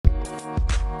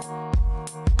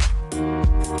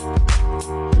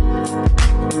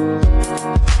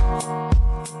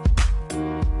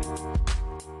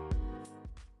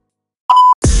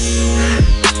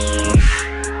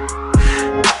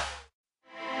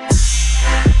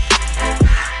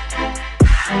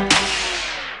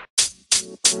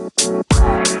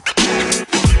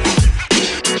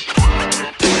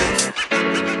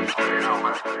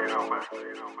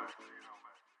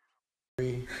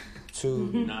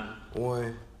Showtime.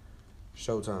 One.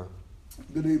 Showtime.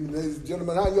 Good evening, ladies and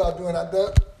gentlemen. How y'all doing out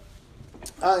there?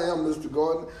 I am Mr.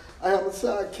 Gordon. I have a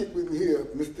sidekick with me here,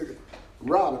 Mr.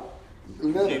 Robert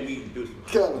Let me do some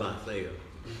Kelly. myself.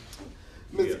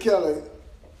 Mr. Yeah. Kelly.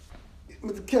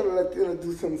 Mr. Kelly would like to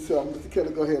introduce himself. Mr. Kelly,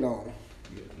 go ahead on.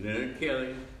 Leonard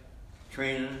Kelly,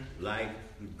 trainer,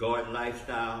 Gordon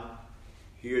Lifestyle,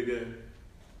 here to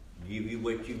give you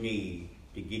what you need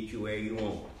to get you where you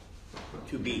want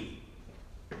to be.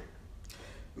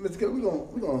 Mr. Kelly,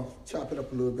 we're gonna chop it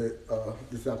up a little bit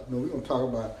this afternoon. We're gonna talk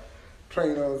about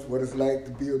trainers, what it's like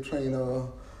to be a trainer.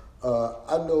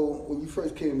 I know when you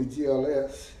first came to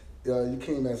GLS, you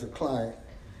came as a client,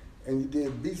 and you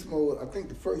did beast mode. I think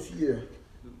the first year.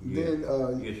 Yeah.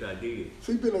 Then Yes, I did.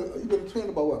 so you've been a trainer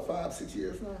about what, 5-6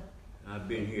 years now? I've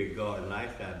been here at Gordon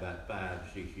Lifestyle about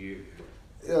 5-6 years.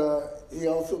 He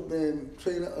also been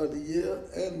trainer of the year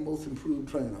and most improved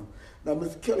trainer. Now,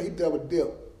 Mr. Kelly, he double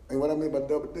dipped. And what I mean by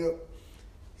double dip,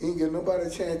 he didn't give nobody a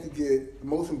chance to get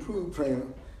most improved trainer,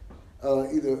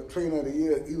 either trainer of the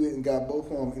year. He went and got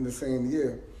both of them in the same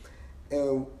year.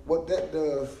 And what that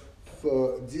does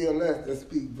for GLS, that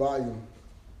speak volume.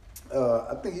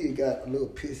 I think he got a little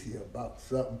pissy about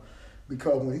something,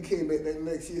 because when he came back that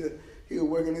next year, he was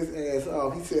working his ass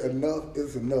off. He said, enough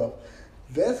is enough.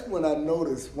 That's when I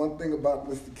noticed one thing about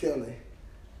Mr. Kelly.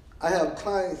 I have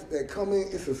clients that come in,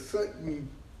 it's a certain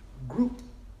group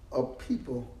of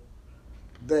people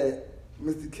that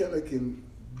Mr. Kelly can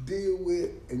deal with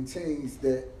and change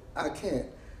that I can't.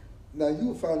 Now, you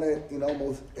will find that in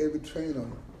almost every trainer,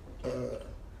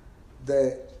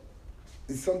 that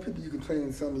some people you can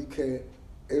train, some you can't.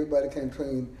 Everybody can't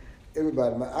train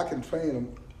everybody. I can train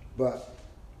them, but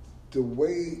the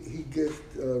way he gets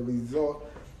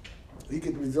result, he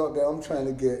gets the result that I'm trying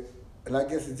to get, and I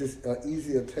guess it's just an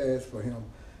easier task for him.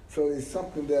 So it's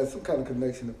something there, some kind of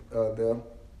connection there.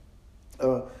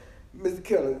 Mr.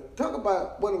 Kelly, talk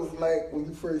about what it was like when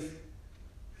you first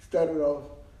started off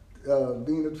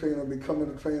being a trainer,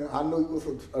 becoming a trainer. I know you was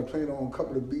a trainer on a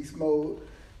couple of beast mode,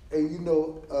 and you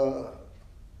know,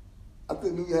 I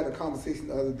think we had a conversation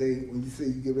the other day when you said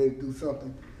you get ready to do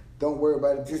something, don't worry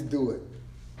about it, just do it.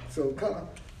 So kind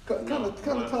of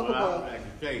talk about. I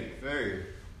can say first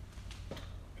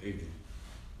is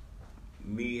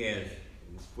me as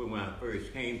when I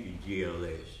first came to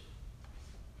GLS.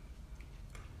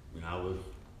 When I was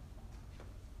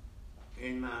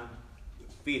in my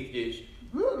 50s.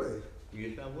 Really?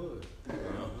 Yes, I was.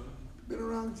 Been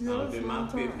around I GLS was in a my long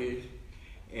time. 50s,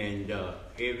 and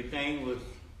everything was,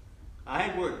 I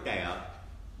had worked out,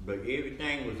 but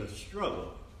everything was a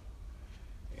struggle.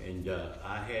 And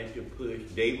I had to push,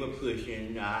 they were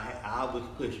pushing, I was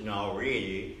pushing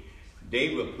already,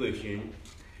 they were pushing,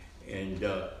 and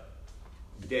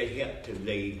that helped to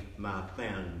lay my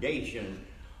foundation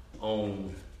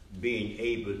on being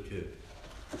able to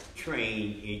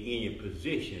train in any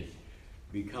position,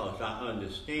 because I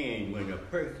understand when a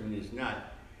person is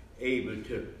not able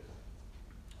to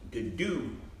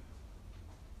do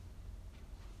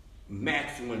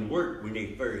maximum work when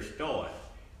they first start,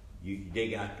 they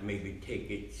got to maybe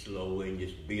take it slow and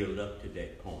just build up to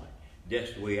that point.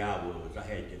 That's the way I was. I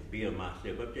had to build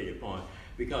myself up to that point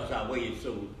because I waited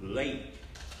so late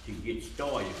to get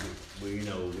started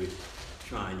with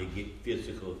trying to get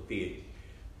physical fit.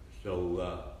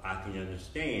 So I can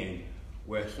understand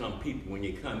where some people, when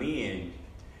they come in,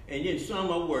 and then some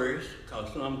are worse,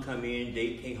 because some come in,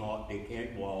 they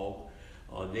can't walk,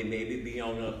 or they maybe be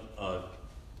on a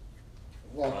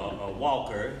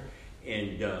walker,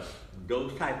 and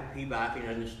those type of people I can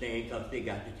understand, because they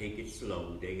got to take it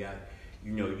slow. They got,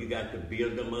 you got to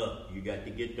build them up. You got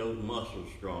to get those muscles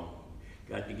strong.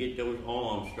 Got to get those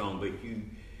arms strong, but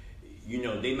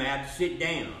they might have to sit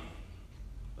down,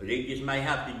 or they just might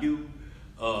have to do,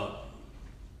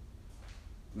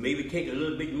 maybe take a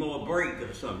little bit more break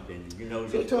or something,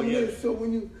 So tell me this, so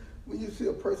when you see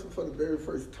a person for the very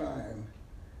first time,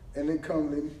 and they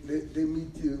come, they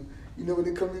meet you, when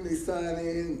they come in, they sign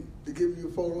in, they give you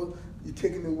a photo, you're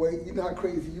taking the weight. You know how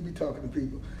crazy you be talking to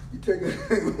people. You taking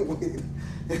the weight.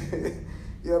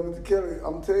 Yeah, Mr. Kelly,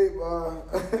 I'm telling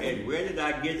you, And where did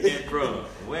I get that from?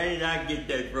 Where did I get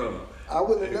that from? I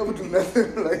would have never do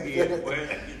nothing like Yeah, that. where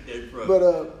did I get that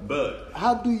from? But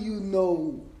how do you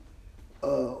know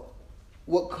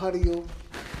what cardio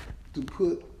to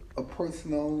put a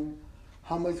person on,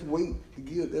 how much weight to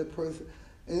give that person?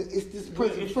 And it's this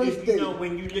person's first day.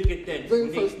 When you look at that,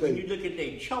 When you look at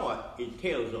that chart, it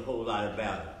tells a whole lot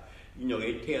about it. It'll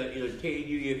tell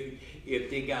you if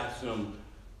they got some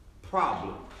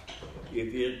problems.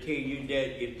 It'll tell you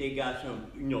that if they got some,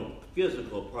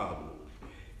 physical problems.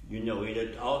 You know,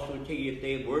 it'll also tell you if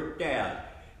they worked out.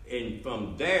 And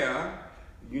from there,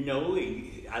 you know,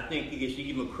 I think it's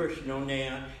even a question on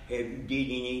there, have you did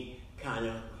any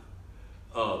kind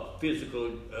of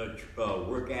physical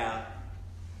workout?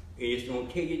 And it's going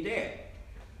to tell you that.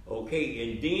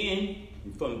 Okay, and then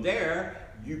from there,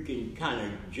 you can kind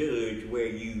of judge where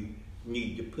you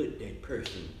need to put that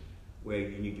person,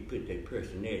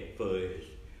 at far as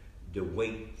the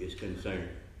weight is concerned.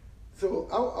 So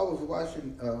I was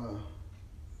watching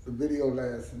the video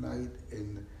last night,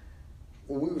 and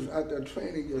when we was out there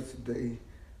training yesterday,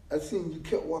 I seen you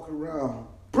kept walking around,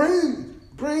 breathe,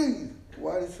 breathe.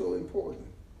 Why is it so important?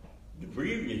 The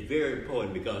breathing is very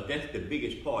important because that's the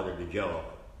biggest part of the job.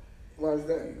 Why is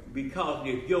that? Because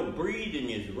if your breathing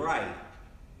is right,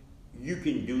 you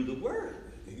can do the work.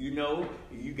 You know,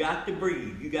 you got to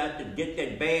breathe. You got to get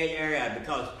that bad air out,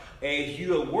 because as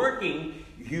you are working,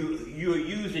 you're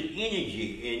using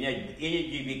energy, and that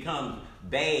energy becomes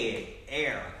bad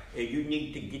air, and you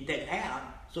need to get that out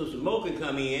so some more can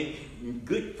come in,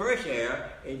 good fresh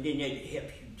air, and then that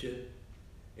helps you to.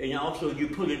 And also you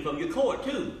pull it from your core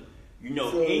too, you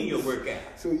know, So in your workout.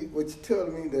 So what you're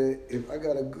telling me that if I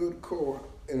got a good core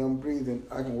and I'm breathing,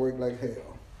 I can work like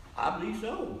hell? I believe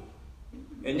so.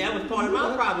 And that was part of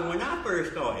my problem when I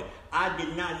first started. I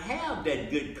did not have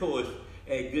that good core.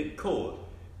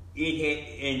 It had,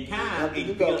 in time,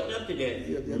 it built up to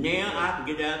that. Now I can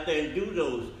get out there and do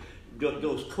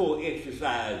those core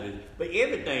exercises. But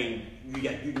everything, you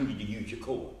need to use your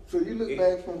core. So you look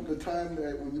back from the time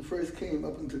that when you first came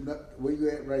up into where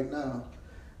you're at right now,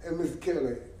 and Mr.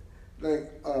 Kelly,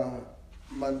 like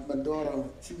my daughter,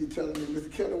 she be telling me,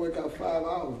 Mr. Kelly work out 5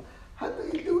 hours. How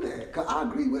do you do that? Because I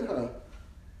agree with her.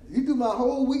 You do my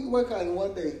whole week workout in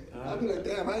one day. I'll be like,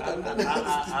 damn, I ain't got nothing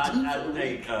else to do. I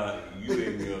think you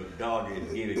and your daughter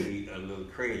is giving me a little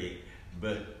credit,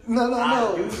 but No.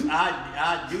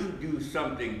 I do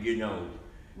something, you know.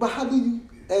 But how do you,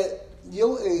 at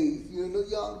your age, you're a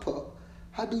young pup,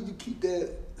 how do you keep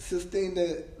that, sustain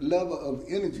that level of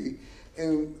energy?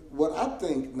 And what I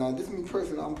think, now this is me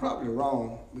personally, I'm probably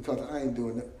wrong because I ain't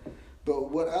doing it, but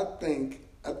what I think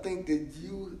that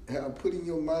you have put in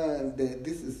your mind that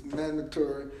this is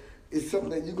mandatory, is something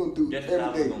that you're going to do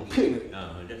every day, period.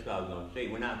 That's what I was going to say.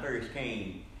 When I first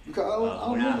came,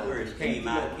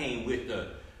 I came with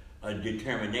a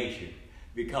determination,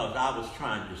 because I was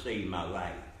trying to save my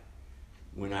life.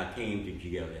 When I came to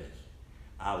GLS,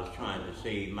 I was trying to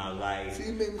save my life.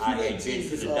 See, I had been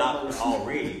to the doctor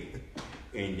already,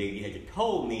 and they had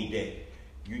told me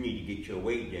that you need to get your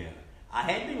weight down. I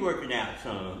had been working out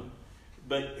some,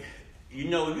 but you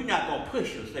know, you're not gonna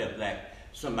push yourself like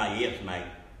somebody else might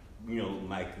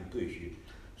can push you.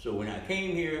 So when I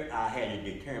came here, I had a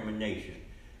determination.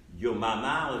 My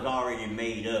mind was already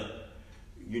made up,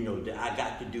 you know, that I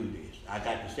got to do this. I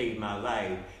got to save my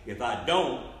life. If I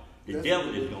don't, the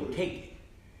devil is gonna take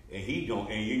it, and he's gonna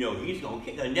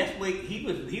kick it. And that's what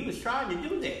he was trying to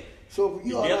do that. So if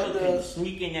you the devil can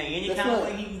sneak in there any kind of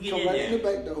way he can get in there. In the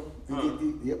back door.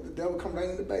 The devil come right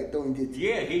in the back door and get you.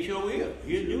 Yeah, he sure will.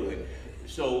 He'll do it.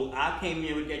 So I came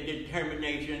in with that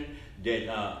determination that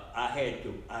I had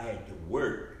to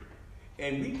work.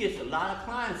 And we get a lot of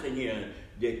clients in here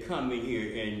that come in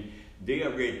here and they are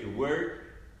ready to work.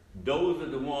 Those are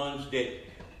the ones that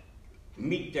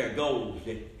meet their goals,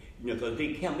 that, you know, because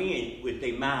they come in with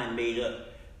their mind made up.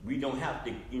 We don't have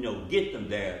to, you know, get them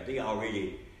there. They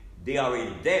already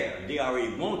there. They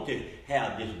already want to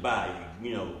have this body,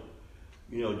 you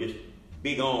know, this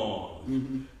big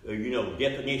arms,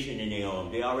 definition in their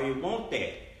arms. They already want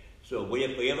that. So for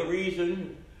whatever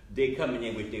reason, they coming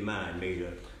in with their mind made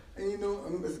up. And you know,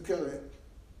 Mr. Kelly,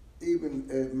 even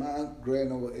at my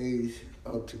grand old age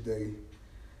of today,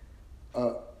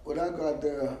 when I got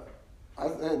there, I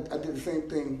did the same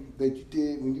thing that you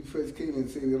did when you first came in and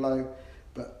saved your life,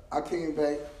 but I came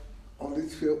back on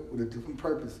this trip with a different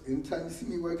purpose. Anytime you see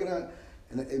me working out,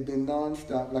 and it's been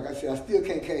non-stop, like I said, I still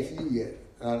can't catch you yet.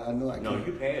 I know I can't. No,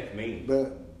 you passed me.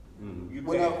 But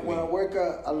when I work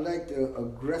out, I like the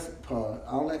aggressive part.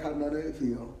 I don't like how none of it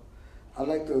feel. I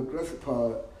like the aggressive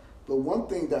part. But one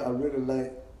thing that I really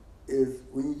like is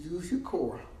when you use your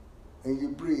core and you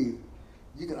breathe,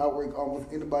 you can outwork almost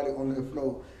anybody on that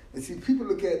floor. And see, people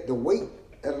look at the weight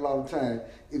at a lot of times.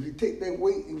 If you take that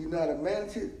weight and you know how to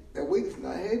manage it, that weight is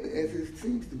not heavy as it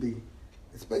seems to be,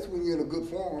 especially when you're in a good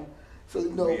form. So,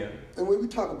 you know, and when we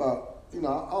talk about, you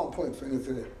know, I don't point fingers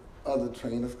at other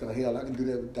trainers, because hell, I can do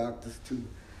that with doctors too.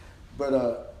 But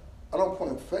I don't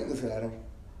point fingers at them.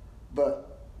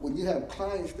 But when you have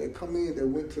clients that come in that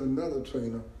went to another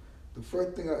trainer, the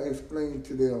first thing I explain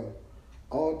to them,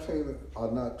 all trainers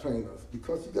are not trainers.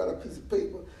 Because you got a piece of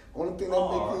paper Only thing that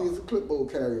make you is a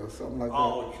clipboard carrier or something like that.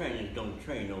 All trainers don't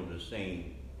train on the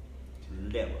same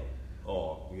level.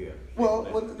 Or yeah. Well,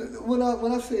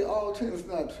 when I say all trainers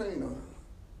not trainer,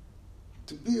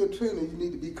 to be a trainer you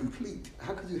need to be complete.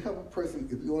 How could you help a person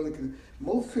if you only can?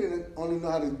 Most trainers only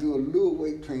know how to do a little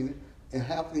weight training, and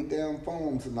half their damn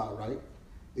forms are not right.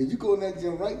 If you go in that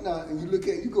gym right now and you look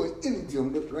at, you go in any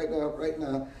gym, look right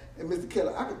now, and Mr.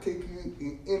 Keller, I could take you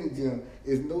in any gym.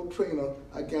 There's no trainer,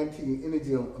 I guarantee you, in any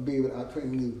gym will be able to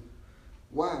out-train you.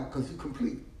 Why? Because you're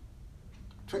complete.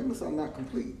 Trainers are not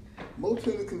complete. Most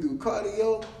trainers can do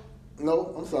cardio.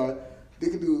 No, I'm sorry. They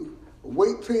can do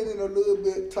weight training a little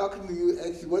bit, talking to you,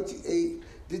 ask you what you ate,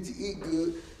 did you eat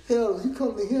good? Hell, if you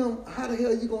come to him, how the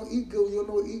hell are you going to eat good when you don't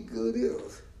know what eat good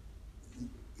is?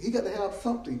 He got to have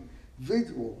something.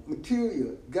 Visual,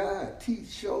 material, guide, teach,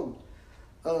 show.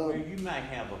 Well, you might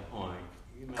have a point.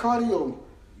 Cardio.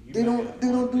 They don't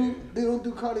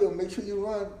do cardio. Make sure you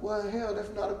run. Well, hell,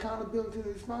 that's not accountability and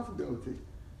responsibility.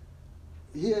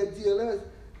 Here at GLS,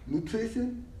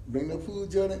 nutrition, bring the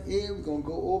food journal in. We're gonna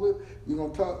go over it. We're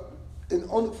gonna talk. And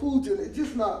on the food journal, it's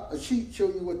just not a sheet show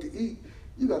you what to eat.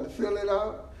 You got to fill it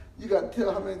out. You got to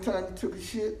tell how many times you took a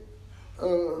shit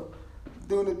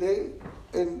during the day.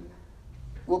 And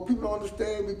what people don't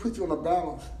understand, we put you on a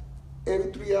balance.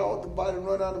 Every 3 hours, the body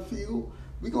run out of fuel.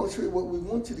 We're going to show you what we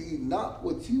want you to eat, not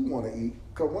what you want to eat.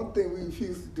 Because one thing we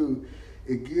refuse to do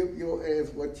is give your ass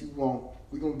what you want.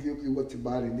 We're going to give you what your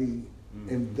body needs.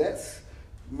 And that's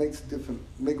make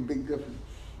a big difference.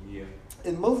 Yeah.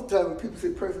 And most of the time when people say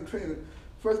personal trainer,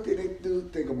 first thing they do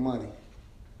think of money.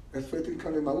 That's the first thing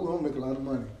come to mind. We're going to make a lot of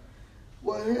money.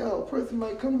 Well, hell, a person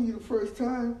might come to you the first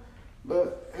time,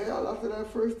 but hell, after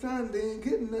that first time, they ain't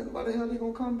getting nothing. Why the hell they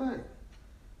gonna come back?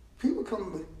 People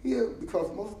come here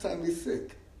because most of the time they're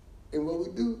sick. And what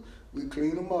we do, we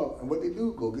clean them up. And what they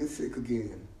do, go get sick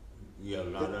again. Yeah, a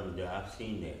lot of them, I've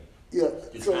seen that. Yeah.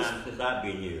 The time since I've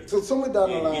been here. So somewhere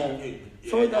down the line, they'll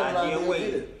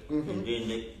get it. And then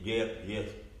they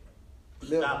just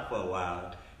stop for a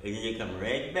while. And then they come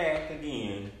right back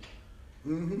again.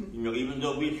 You know, even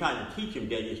though we're trying to teach them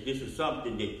that this is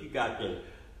something that you got to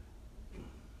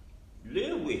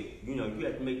live with. You know, you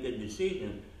have to make that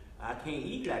decision. I can't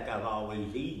eat like I've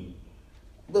always eaten.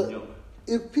 But you know?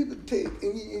 If people take,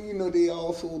 and you know, they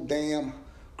all so damn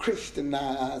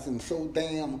Christianized and so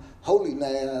damn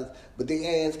holinized, but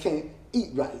their ass can't eat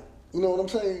right. You know what I'm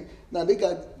saying? Now they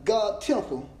got God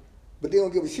temple, but they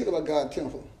don't give a shit about God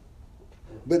temple.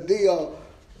 But they are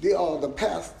the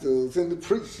pastors and the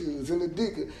preachers and the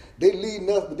deacons. They leading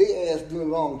us, but they ass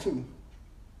doing wrong too.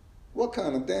 What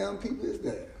kind of damn people is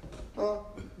that? Huh?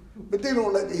 But they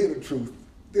don't like to hear the truth.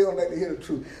 They don't like to hear the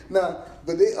truth. Now,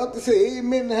 but they up to say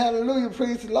amen and hallelujah,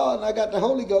 praise the Lord, and I got the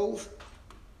Holy Ghost.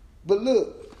 But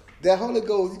look, that Holy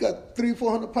Ghost, you got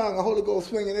 300-400 pounds of Holy Ghost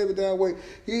swinging every damn way.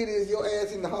 Here it is, your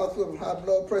ass in the hospital with high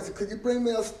blood pressure. Could you bring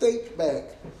me a steak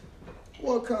back?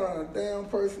 What kind of damn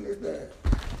person is that?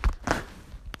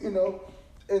 You know,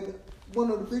 and one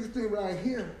of the biggest things around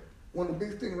here,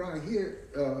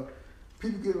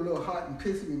 people get a little hot and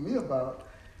pissy with me about,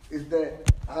 is that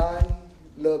I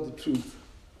love the truth.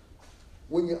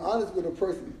 When you're honest with a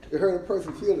person, you hurt a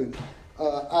person's feelings,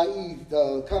 i.e.,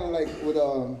 kind of like with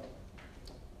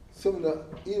some of the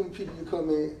even people you come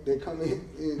in, they come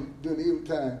in during the evening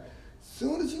time.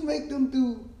 Soon as you make them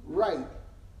do right,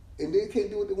 and they can't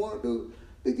do what they want to do,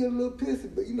 they get a little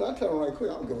pissy. But you know, I tell them right quick,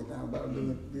 I don't give a damn about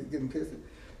them getting pissy.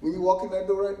 When you walk in that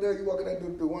door right there, you walk in that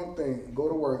door, do one thing, go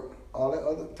to work. All that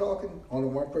other talking, only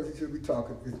one person should be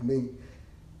talking, it's me.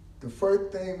 The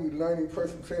first thing we learn in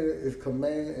personal training is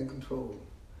command and control.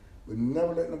 We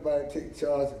never let nobody take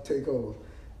charge or take over.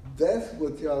 That's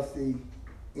what y'all see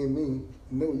in me.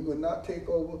 No, you will not take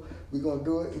over. We're going to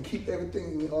do it and keep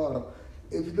everything in order.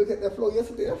 If you look at that floor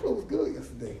yesterday, that floor was good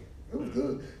yesterday. It was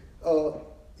good.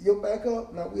 Your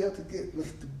backup, now we have to get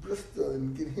Mr. Brister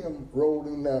and get him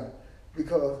rolling now,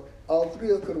 because all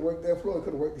three of us could have worked that floor,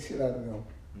 could have worked the shit out of them.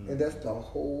 And that's the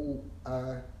whole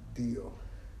ideal.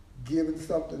 Giving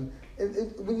something, and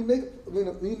when you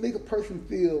make a person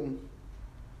feel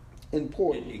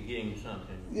important, you're getting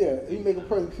something. Yeah, you make a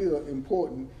person feel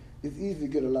important, it's easy to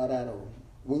get a lot out of them.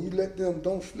 When you let them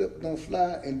don't slip, don't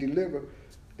slide, and deliver,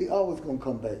 they always gonna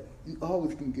come back. You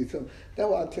always can get something. That's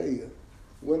why I tell you,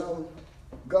 when I'm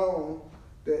gone,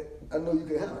 that I know you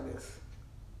can handle this.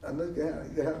 I know you can handle it.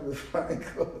 You can handle this fine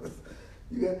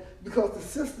because the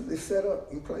system is set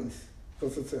up in place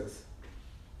for success.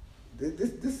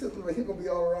 This system right here gonna be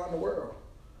all around the world.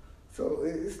 So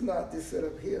it's not just set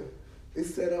up here.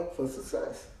 It's set up for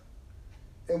success.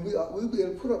 And we'll be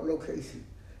able to put up location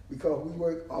because we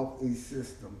work off a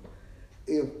system.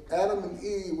 if Adam and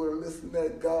Eve were listening to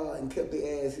God and kept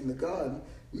their ass in the garden,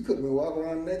 we could have been walking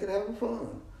around naked having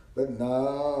fun. But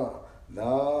nah,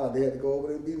 they had to go over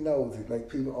there and be nosy, like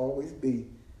people always be,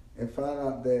 and find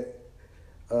out that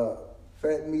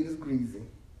fat meat is greasy.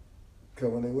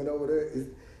 Because when they went over there, it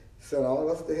sent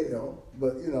all us to hell.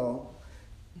 But you know,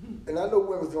 and I know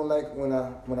women don't like when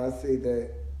I say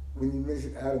that when you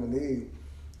mention Adam and Eve,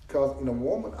 because in a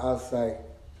woman's eyesight,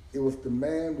 it was the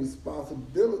man's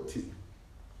responsibility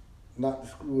not to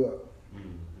screw up.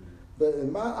 Mm-hmm. But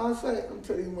in my eyesight, I'm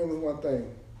telling you women one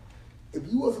thing. If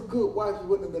you was a good wife, you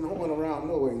wouldn't have been hoeing around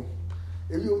no way.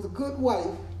 If you was a good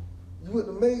wife, you'd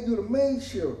have made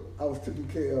sure I was taken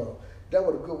care of. That's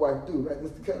what a good wife do, right,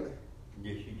 Mr. Kelly?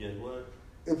 Yes, she just was.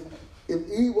 If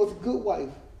Eve was a good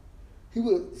wife, she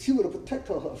would have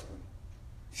protected her husband.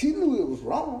 She knew it was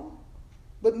wrong,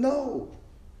 but no.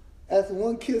 After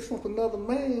one kiss from another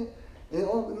man, and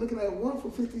only been looking at one for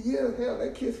 50 years, hell,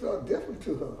 that kiss felt different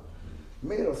to her.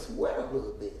 Made her sweat a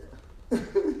little bit.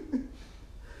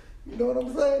 You know what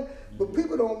I'm saying? But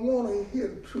people don't want to hear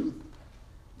the truth.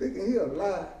 They can hear a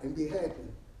lie and be happy,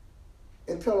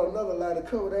 and tell another lie to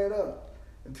cover that up.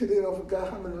 Until they don't forget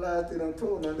how many lies they done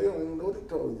told. Now they don't even know what they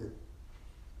told you.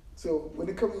 So when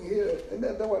they come in here, and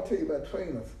that's what I tell you about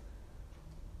trainers.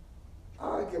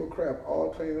 I give a crap,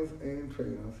 all trainers and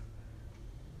trainers.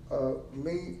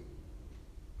 Me,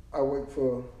 I work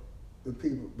for the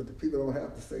people, but the people don't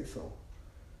have to say so.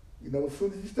 You know, as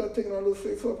soon as you start taking all those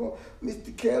say so from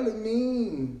Mr. Kelly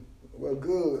mean, well,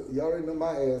 good. You already know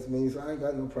my ass mean, so I ain't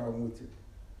got no problem with you.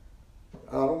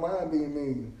 I don't mind being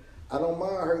mean. I don't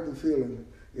mind hurting feelings.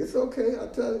 It's okay. I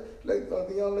tell you, like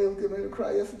the young lady was getting ready to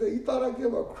cry yesterday. You thought I'd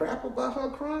give a crap about her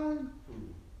crying?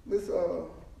 Miss, I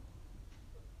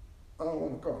don't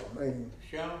want to call her name.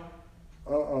 Cheryl?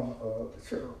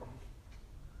 Cheryl.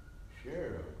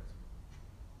 Cheryl?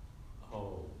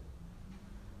 Oh.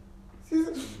 She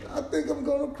said, I think I'm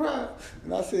going to cry.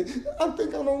 And I said, I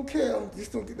think I don't care. I'm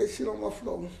just going to get that shit on my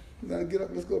floor. Now get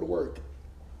up, let's go to work.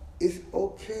 It's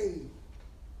okay.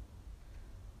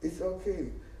 It's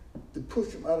okay to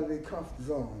push them out of their comfort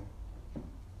zone.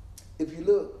 If you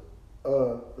look,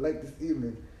 like this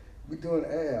evening, we're doing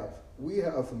abs. We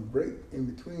have some break in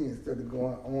between instead of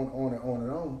going on and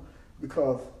on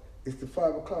because it's the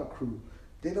 5 o'clock crew.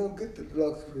 They don't get the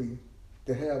luxury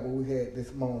to have what we had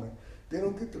this morning. They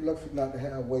don't get the luxury not to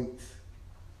have weights.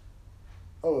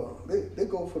 They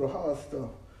go for the hard stuff.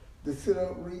 The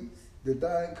sit-up reach, the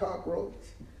dying cockroach.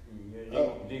 Yeah,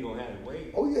 they gonna have to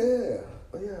wait. Oh yeah.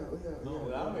 No,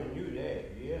 I already knew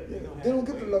that. Yeah, they don't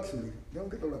get the luxury. They don't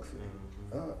get the luxury.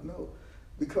 Mm-hmm. No,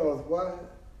 because why?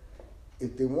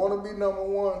 If they want to be number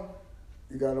one,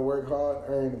 you got to work hard,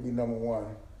 earn to be number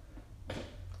one.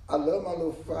 I love my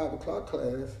little 5 o'clock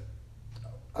class.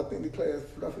 I think the class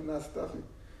fluffy, not stuffy.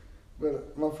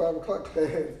 But my 5 o'clock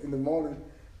class in the morning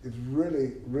is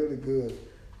really, really good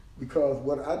because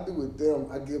what I do with them,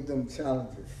 I give them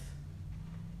challenges.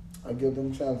 I show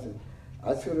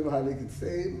them how they can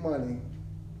save money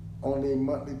on their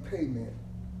monthly payment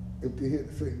if they hit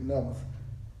certain numbers.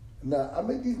 Now, I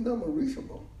make these numbers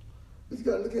reachable, but you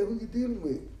got to look at who you're dealing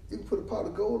with. You can put a pot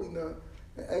of gold in there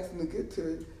and ask them to get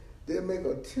to it. They'll make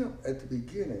an attempt at the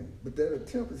beginning, but that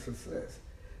attempt is success.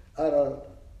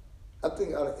 I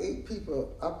think out of 8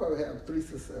 people, I probably have 3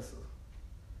 successors.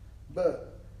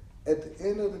 But at the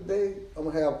end of the day, I'm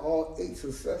going to have all 8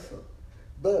 successors.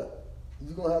 But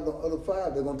you're going to have the other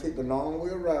 5, they're going to take the long way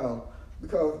around.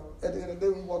 Because at the end of the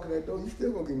day, when you walk in that door, you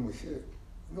still going to give them a shit.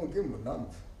 You're going to give them a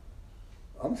numbers.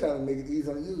 I'm trying to make it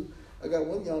easy on you. I got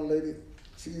one young lady,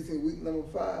 she's in week number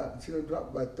 5, and she done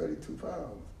dropped by 32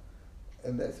 pounds.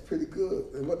 And that's pretty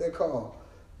good. And what that calls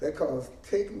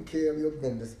taking care of your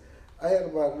business. I had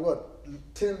about,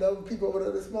 10, 11 people over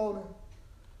there this morning.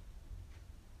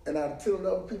 And out of 10,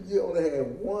 11 people, you only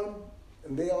had 1,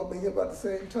 and they all been here about the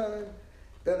same time.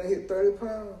 Then I hit 30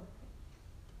 pounds.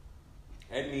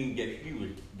 That means that she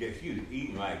was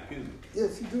eating right too. Yeah,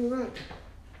 she's doing right.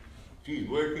 She's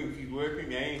working,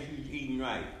 and she's eating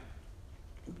right.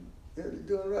 Yeah,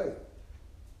 they're doing right.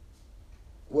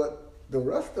 What the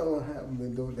rest of them haven't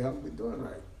been doing, they haven't been doing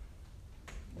right.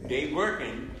 They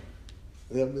working.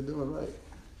 They haven't been doing right.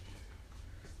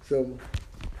 So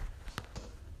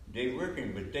they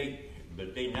working, but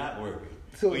they not working.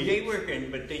 So they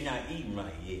working, but they not eating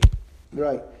right yet.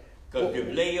 Right. Because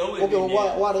if they always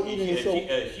why they eating so?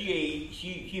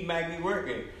 She might be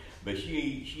working, but she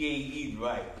ain't eating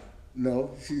right.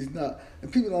 No, she's not.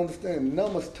 And people don't understand.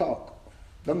 Numbers talk.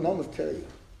 Them numbers tell you.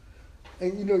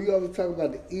 And you know, you always talk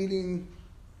about the eating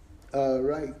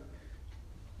right.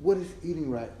 What is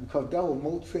eating right? Because that was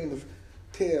most trainers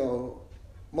tell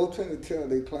most trainers tell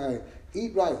their client,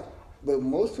 eat right. But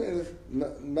most trainers,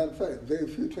 matter of fact, very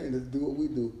few trainers do what we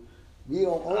do. We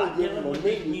don't I only give tell them them a what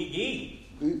they menu. need to eat.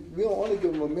 We don't only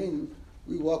give them a menu.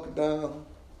 We walk down.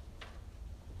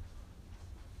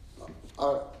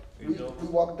 We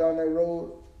walk down that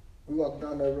road. We walk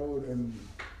down that road and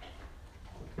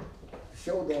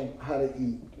show them how to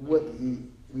eat, what to eat,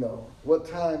 what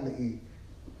time to eat.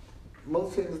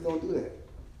 Most trainers don't do that.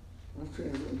 Most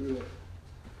trainers don't do that.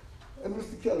 And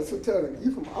Mr. Kelly, so tell me,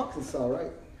 you from Arkansas,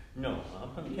 right? No, I'm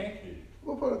from Texas.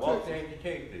 What part of Walk Texas? down to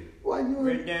Texas. Why you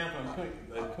Right and, down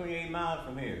from 28 miles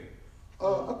from here. I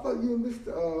thought you and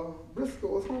Mr. Briscoe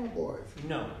was homeboys.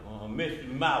 No,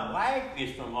 my wife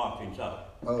is from Arkansas.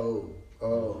 Oh.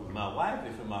 My wife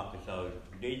is from Arkansas.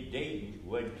 They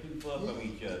wasn't too far from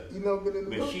each other. You never been in the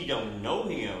But military? she don't know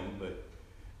him, but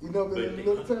You never been in the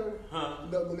military? Huh?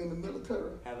 You never been in the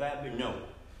military? Have I been? No.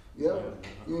 Yeah.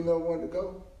 You never wanted to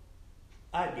go?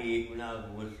 I did when I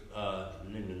was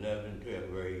in the 11th, 12th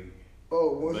grade.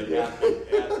 Oh, once But you after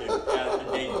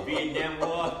the Vietnam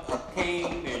War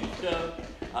came and stuff,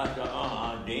 I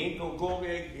said, they ain't gonna go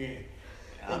there.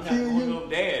 I'm not going up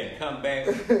there and come back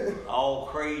all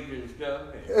crazy and stuff.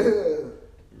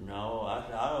 No, I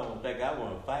said, I don't think I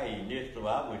want to fight in this, so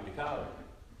I went to college.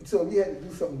 So if you had to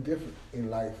do something different in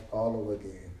life all over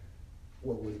again,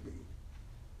 what would it be?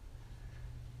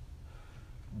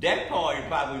 That part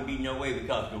probably would be no way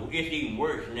because it's even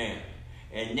worse now.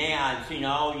 And now I've seen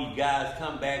all these guys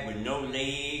come back with no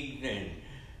legs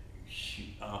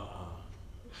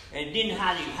and then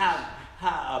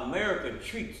how America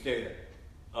treats their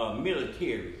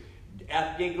military.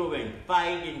 After they go and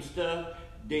fight and stuff,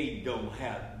 they don't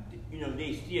have,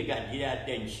 they still got to get out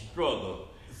there and struggle.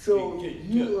 So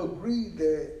you agree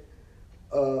that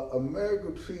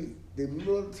America treat the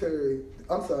military,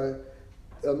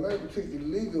 America treat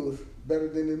illegals better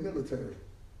than the military?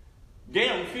 They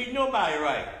don't treat nobody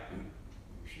right.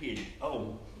 Shit.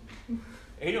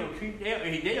 They don't treat none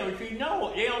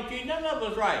of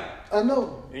us right. I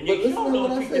know. And but they listen sure to what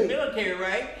don't I treat the say. military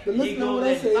right. But They listen to go what I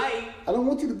and say. fight. I don't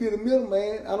want you to be the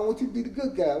middleman. I don't want you to be the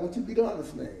good guy. I want you to be the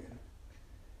honest man.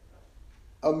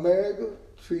 America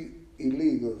treat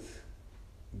illegals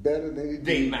better than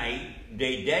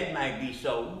That might be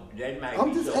so. That might I'm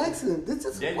be just so. asking. This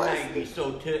is a That question. might be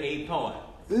so to a point.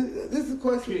 This is a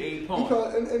question. To a point.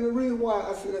 Because, and the reason why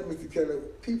I say that, Mr. Kelly,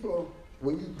 people,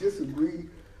 when you disagree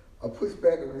or push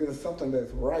back against something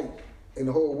that's right and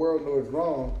the whole world knows it's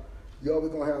wrong, you're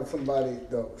always going to have somebody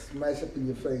to smash up in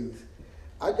your face.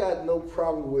 I got no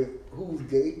problem with who's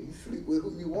gay. You sleep with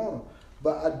who you want.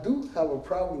 But I do have a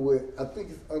problem with, I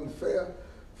think it's unfair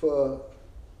for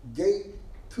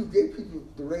two gay people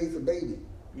to raise a baby.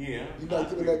 Yeah. You're not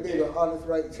giving that baby an honest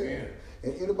right chance. Yeah.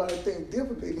 And anybody think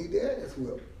different, they need their ass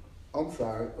whipped. I'm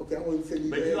sorry. Okay, I won't even say need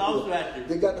But their you ass also whipped. have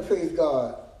to. They got to face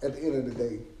God at the end of the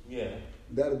day. Yeah.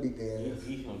 That'll beat their ass.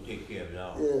 He's gonna take care of it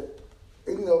all. Yeah.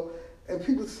 And, and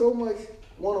people so much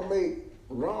want to make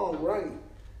wrong right.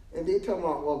 And they talking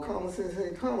about, well, common sense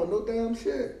ain't common. No damn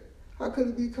shit. How could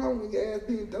it be common when your ass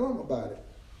being dumb about it?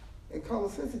 And common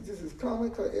sense is just as common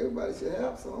because everybody should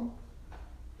have some.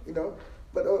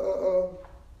 But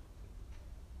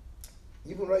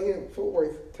you from right here in Fort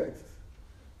Worth, Texas.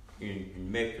 In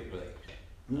Metroplex.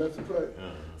 Metroplex.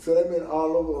 Uh-huh. So that meant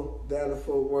all over Dallas,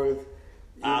 Fort Worth.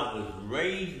 I was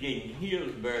raised in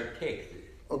Hillsborough, Texas.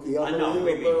 Okay, y'all I know know,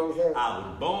 where maybe Hillsborough was at? I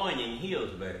was born in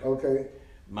Hillsborough. Okay.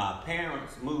 My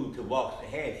parents moved to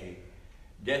Waxahachie.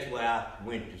 That's where I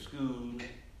went to school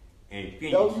and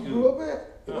finished That was school. you grew up at?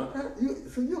 Huh?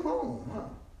 So you're home,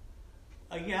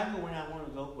 huh? Yeah, I go when I want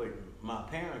to go, but my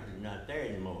parents is not there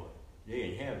anymore. They're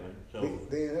in heaven, so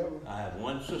They in heaven? I have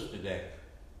one sister there.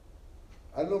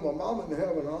 I know my mama in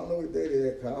heaven. I don't know his daddy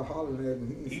at. I hollered at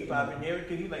him. He probably never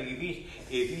took. He like if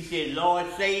he said, "Lord,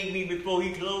 save me," before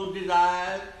he closed his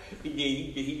eyes,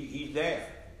 he's there.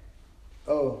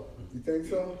 Oh, you think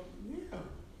so? Yeah.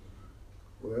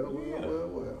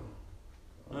 Well.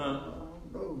 I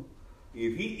don't know.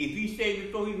 If he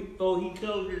said before he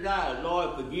closed his eyes,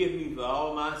 "Lord, forgive me for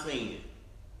all my sins."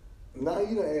 Now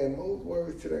you done add more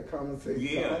words to that conversation.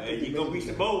 Yeah, and you're gonna be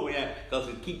some more with that because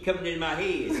it keep coming in my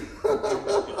head.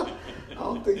 I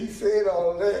don't think he said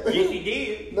all of that. Yes, he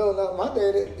did. No, not my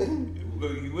daddy.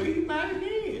 Well, he might have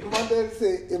did. My daddy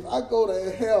said, if I go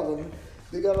to heaven,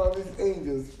 they got all these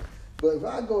angels. But if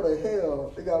I go to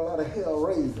hell, they got a lot of hell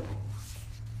raisers.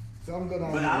 So I'm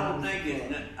gonna. But I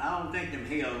don't think them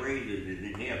hell raisers is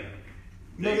in heaven.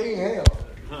 No, they ain't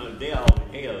hell. They all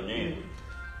in hell now.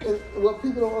 And what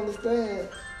people don't understand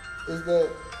is that.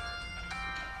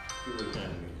 What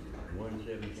time is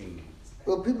it? 1:17.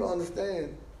 What people don't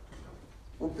understand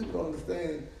what people don't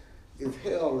understand is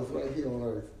hell is right here on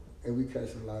earth, and we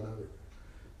catch a lot of it.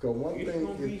 Cause one It's thing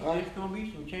gonna is,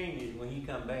 be some changes when he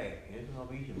come back. It's gonna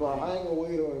be some well, I changes. ain't gonna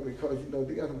wait on it because you know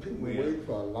they got some people Well, waiting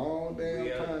for a long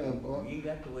damn time, boy. You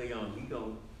got to wait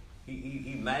on.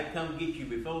 He might come get you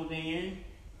before then,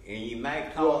 and he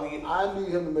might call Well, you. I need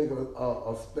him to make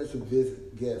a special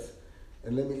visit guest,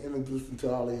 and let me introduce him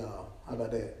to all of y'all. How about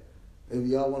that? If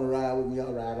y'all want to ride with me,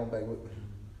 y'all ride on back with me.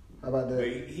 How about But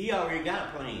that? he already got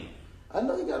a plan. I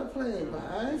know he got a plan, but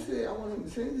I ain't say I want him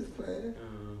to change his plan.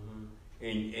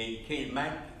 And can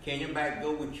anybody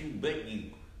go with you but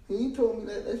you? He ain't told me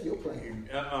that. That's your plan.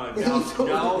 No,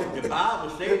 the Bible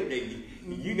says that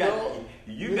you got No.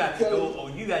 you got to go or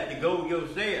you got to go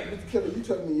yourself. Mr. Kelly, you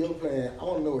telling me your plan. I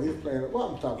want to know his plan. Well,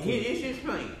 I'm talking to him. It's his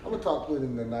plan. I'm gonna talk with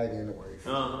him tonight anyways.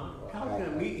 Talk to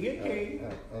him. He'll tell you.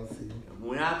 I'll see.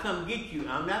 When I come get you,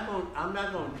 I'm not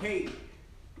gonna take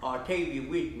Octavia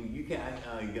with me. You can't.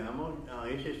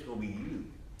 It's just gonna be you.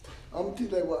 I'm gonna tell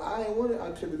you that. Well, I ain't want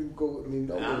Octavia to go with me.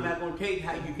 No. I'm not gonna take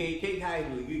how you can't take high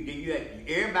school.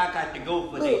 Everybody got to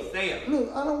go for themselves.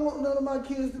 Look, I don't want none of my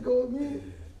kids to go with me.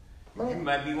 You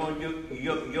might be wanting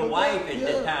your wife at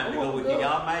that time to go with you.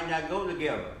 Y'all might not go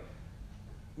together.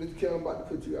 Mr. Kelly, I'm about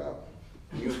to put you out.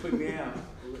 You put me out.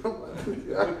 I'm about to put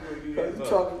you out. You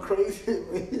talking crazy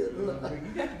at me here.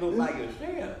 You got to go by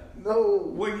yourself.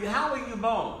 No. How were you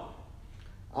born?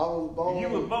 I was born. You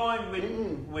were born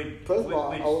with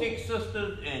 6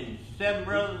 sisters and 7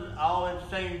 brothers all at the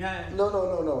same time?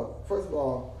 No. First of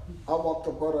all, I walked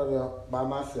up out of there by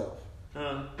myself.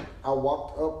 Huh? I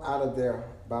walked up out of there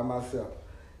by myself.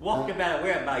 Walked about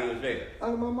where by yourself?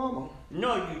 Out of my mama.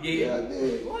 No, you did. Yeah, I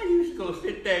did. Why you just go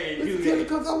sit there and do Mr. that?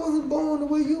 Because I wasn't born the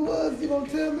way you was. You gonna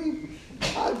tell me?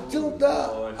 I jumped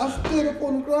out. I stood up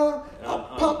on the ground.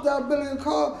 I popped out belly in the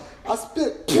car. I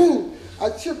spit. Boom.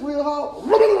 I chipped real hard.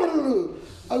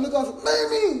 I look out and said,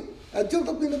 Mamie. I jumped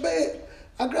up in the bed.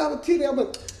 I grabbed a titty. I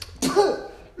went,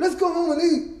 let's go home and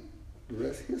eat. The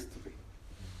rest history.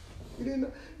 You didn't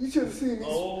know? You should have seen me.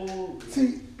 Oh.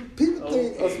 See, people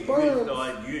think a sperm.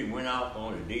 You went off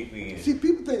on the deep end. See,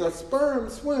 people think a sperm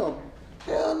swim.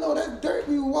 Hell no, that dirt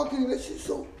we were walking in, that shit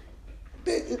so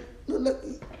big, it looked like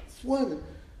it swimming.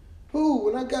 Ooh,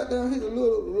 when I got down here, a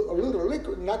little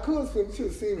liquid, and I could swim, you should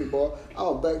have seen me, boy. I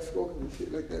was back smoking and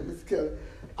shit like that, Mr. Kelly.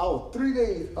 I was 3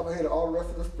 days up ahead of all the rest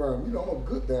of the sperm. You know, I'm a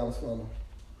good damn swimmer.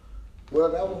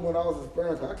 Well, that was when I was a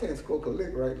sperm, so I can't stroke a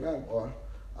lick right now, boy.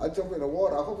 I jump in the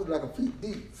water, I hope it's like a feet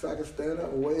deep, so I can stand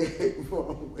up and wait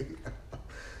for him.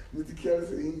 Mr. Kelly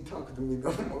said he ain't talking to me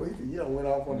no more. He said, yeah, I went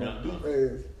off on that deep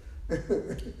ass.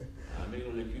 I'm not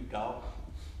gonna let you talk.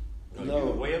 No.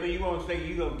 Whatever you want to say,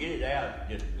 you gonna get it out.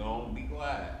 Just go on and be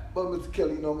quiet. But Mr.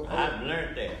 Kelly, you know, I've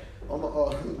learned that.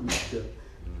 Mr. Kelly.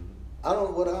 I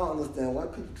don't understand why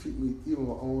people treat me, even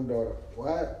my own daughter,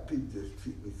 why people just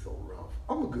treat me so rough.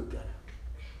 I'm a good guy.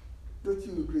 Don't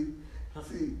you agree?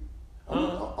 See,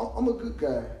 I'm a good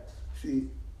guy. See,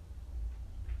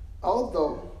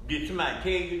 although... Did somebody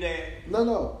tell you that?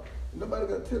 No. Nobody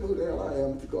got to tell me who the hell I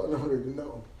am to God already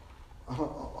know.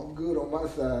 I'm good on my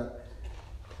side.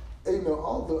 And, you know,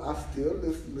 although I still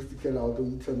listen, Mr. Kelly, although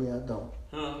you tell me I don't.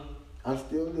 I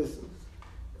still listen,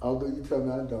 although you tell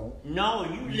me I don't. No,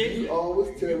 you listen. You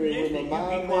always tell me listen. when my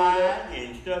mind You be quiet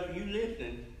and stuff. You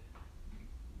listen.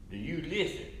 You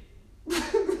listen.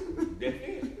 That's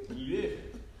it. You listen.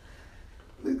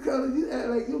 Because you act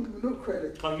like you don't give me no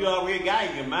credit. Because you already got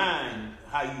in your mind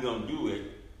how you going to do it.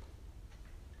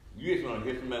 You just want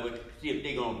to hear somebody, see if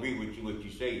they going to agree with you what you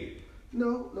say.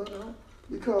 No.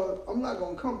 Because I'm not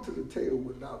going to come to the table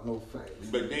without no facts.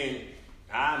 But then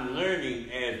I'm learning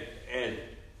as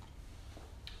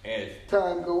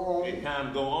time go on. As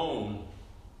time go on,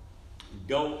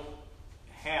 don't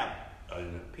have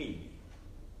an opinion.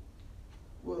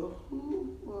 Well,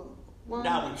 why?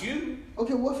 Not with you.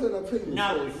 Okay, what's an opinion?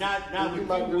 Not with you.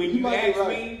 When you ask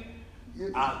me,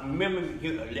 I remember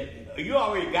you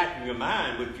already got in your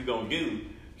mind what you're gonna do.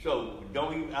 So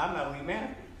I'm not gonna be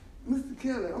mad. Mr.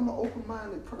 Kelly, I'm an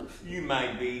open-minded person. You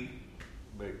might be,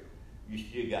 but you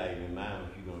still got in your mind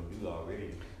what you're gonna do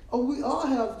already. Oh, we all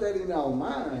have that in our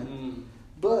mind,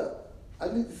 but I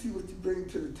need to see what you bring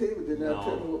to the table. Then I'll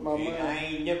tell me what my mind. I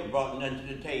ain't never brought nothing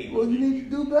to the table. Well, you need to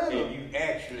do better. And you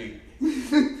actually,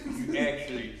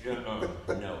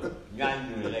 no, not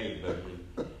even late,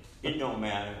 but it don't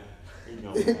matter. It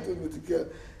don't matter.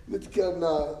 Mr. Kelly,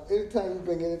 now, anytime you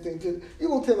bring anything to, you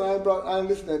won't tell me I ain't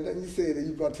listening to nothing you said that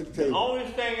you brought to the table. The only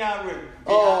thing I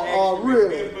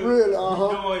really,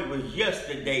 remember, it was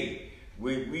yesterday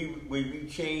when we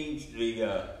changed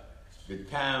the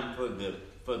time for the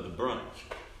brunch.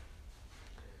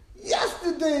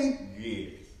 Yesterday.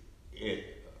 Yes.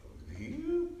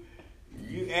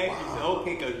 You actually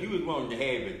okay because you was wanting to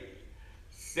have it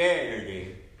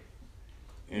Saturday.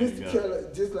 And, Mr. Kelly,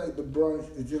 just like the brunch,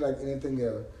 it's just like anything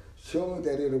else. Show me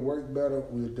that it'll work better,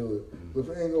 we'll do it. But if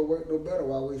it ain't gonna work no better,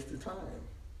 why waste the time?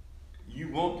 you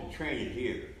want to train it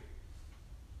here.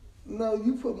 No,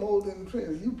 you put more than the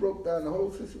trainers. You broke down the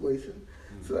whole situation.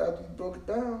 So after you broke it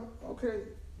down, okay,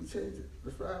 we changed it.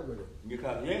 Let's ride with it.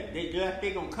 Because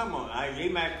they gonna come on. They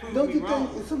might prove Don't me you wrong.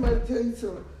 think if somebody tell you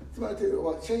something, somebody tell you,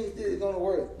 well, change this, it's gonna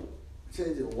work.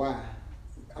 Change it, why?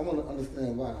 I wanna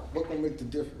understand why. What gonna make the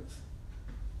difference?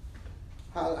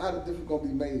 How the difference gonna be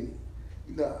made?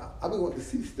 You know, I've been wanting to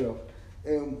see stuff,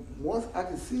 and once I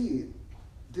can see it,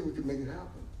 then we can make it happen.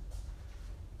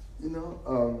 You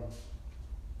know,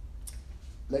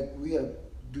 like we have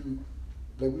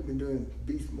like we've been doing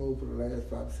beast mode for the last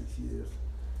 5 or 6 years.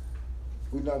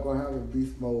 We're not gonna have a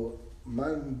beast mode.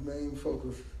 My main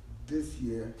focus this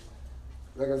year,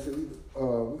 like I said,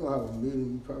 we're gonna have a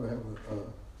meeting. We probably have a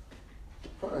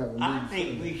meeting. I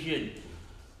think we should.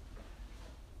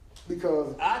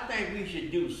 Because I think we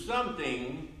should do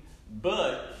something,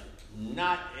 but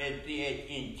not at the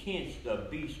intense of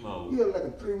beast mode. you have like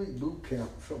a 3-week boot camp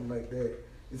or something like that.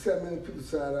 And so many people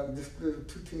sign up, just split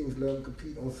 2 teams, let them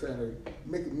compete on Saturday.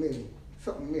 Make it mini.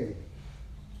 Something mini.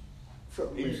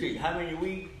 Something You mini. see, how many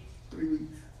weeks? 3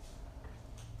 weeks.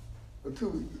 Or 2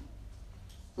 weeks.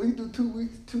 We can do 2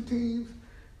 weeks, 2 teams,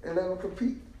 and let them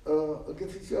compete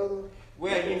against each other.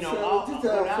 Well, Like you on know, Saturday.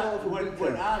 Just have fun for boot what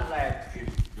camp. I laughed is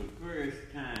the first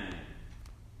time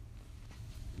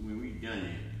when we done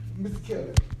it. Mr.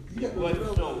 Kelly, you It got to wasn't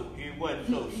remember, so you got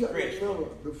to stressful, remember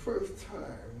the first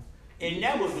time. and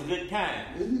that was a good time.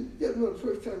 You got to remember the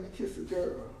first time you kissed a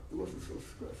girl. It wasn't so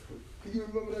stressful. Can you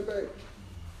remember that back?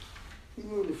 You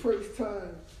remember the first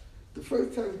time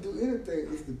you do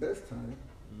anything is the best time.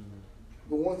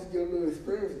 But once you get a little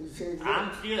experience, you change it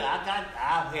up.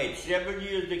 I've had several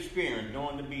years experience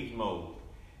doing the beast mode,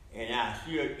 and I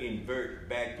still invert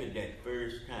back to that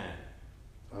first time.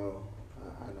 Oh,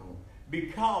 I don't.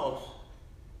 Because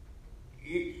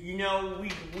you know,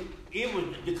 it was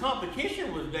the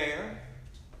competition was there.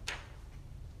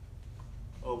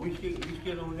 Oh, we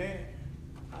still on that?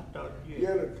 I thought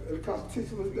Yeah, the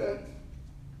competition was there.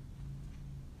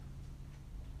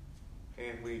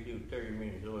 halfway through 30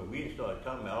 minutes away. We didn't start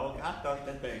talking about. I thought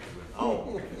that thing was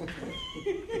on.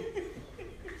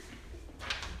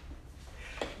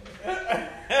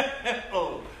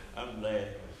 Oh, I'm glad.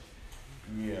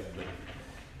 Yeah,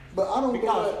 But I don't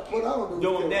because know what I don't do.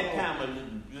 during that time of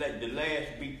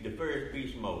the first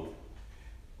beast mode,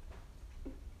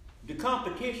 the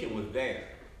competition was there,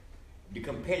 the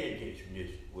competitiveness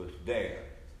was there,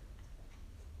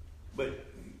 but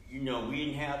you know we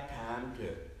didn't have time to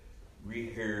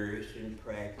rehearse and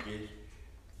practice.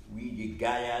 We just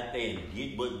got out there and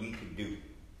did what we could do.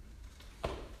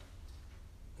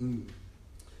 And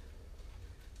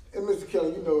Mr.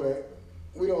 Kelly, you know that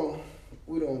we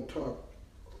don't talk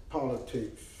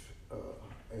politics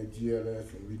at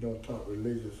GLS, and we don't talk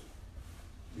religious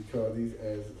because these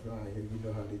asses around here, you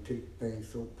know how they take things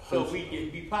so personal. So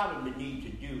we probably need to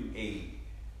do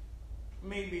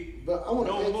maybe But I wanna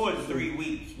no ask more you than something. 3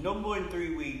 weeks. No more than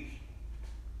 3 weeks.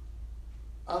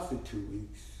 I'll say 2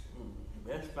 weeks.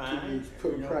 That's fine. 2 weeks,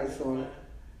 put a You know, price that's on fine. it,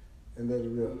 and let it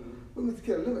rip. But Mr.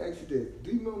 Kelly, let me ask you this.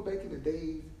 Do you remember back in the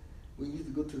days when you used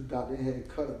to go to the doctor and had it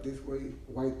cut up this way,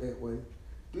 white that way?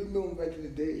 Do you remember back in the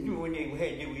days? You know when they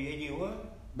did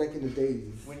what? Back in the days.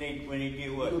 When they did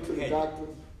You what? go to the Had- doctor,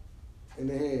 and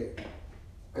they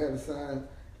had a sign,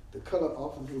 the color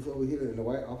office was over here and the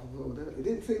white office was over there. It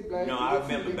didn't say black. No, it I didn't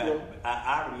say remember Negro. back.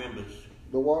 I remember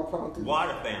The water fountain.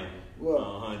 water fountain.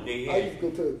 Well, They I used to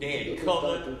go to they go had to the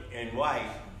colored doctor. and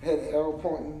white. Had the arrow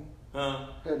pointing. Huh?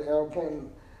 Had the arrow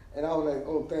pointing. And I was like,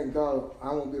 oh, thank God,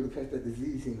 I won't be able to catch that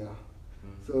disease here now.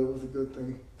 So it was a good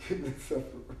thing, getting that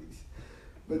separation.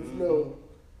 But you know,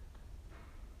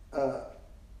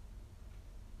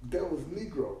 there was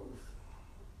Negroes,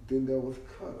 then there was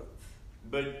colors,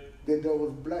 But then there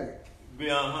was black. Now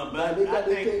Now but they I got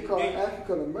this thing think called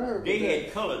African American. they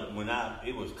had colored when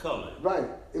it was colored. Right.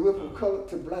 It went from color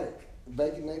to black.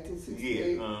 Back in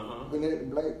 1968, Yeah, uh-huh. when they had the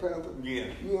Black Panther,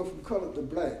 Yeah. we went from color to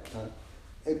black.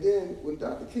 And then when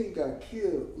Dr. King got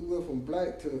killed, we went from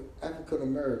black to African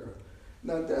American.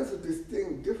 Now there's a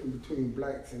distinct difference between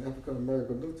blacks and African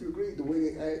American. Don't you agree? The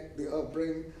way they act, the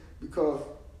upbringing, because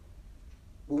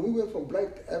when we went from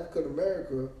black to African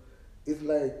America, it's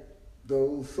like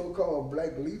those so-called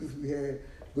black leaders we had.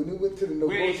 When we went to the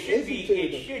Well, it should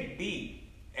negotiation be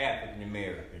table, African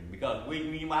American because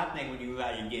I think when you go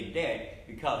out and get that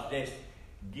because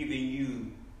giving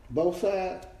you, Both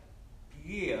sides?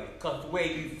 yeah, because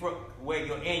where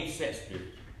your ancestors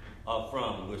are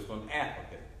from was from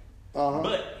Africa. Uh-huh.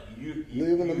 But you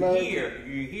Live in America?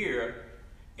 you here,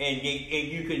 and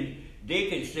they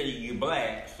consider you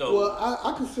black. So Well,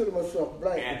 I consider myself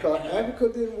black because Africa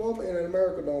didn't want me and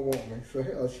America don't want me. So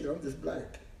hell, shit, I'm just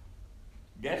black.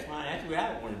 that's fine. That's where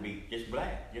I want to be. Just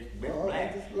black. Just I'm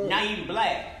just black. Not even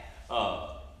black.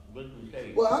 What do you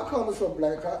say? Well, I call myself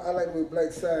black. I like the way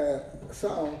black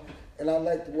sound, and I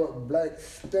like what black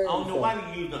stands I don't know for.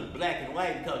 why we use them black and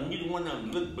white because neither one of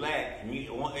them look black and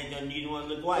neither one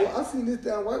look white. Well, I seen this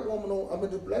damn white woman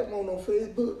this black woman on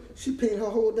Facebook. She painted her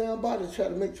whole damn body to try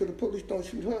to make sure the police don't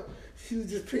shoot her. She was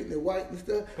just painting it white and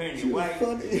stuff. Painting she it was white?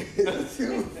 funny. She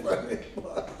was funny.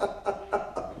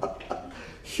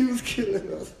 She was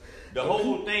killing us. The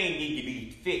whole thing needs to be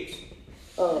fixed.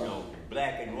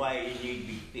 Black and white, it needs to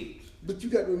be fixed. But you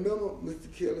got to remember,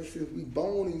 Mr. Kelly, since we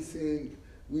born in sin,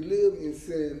 we live in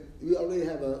sin, we already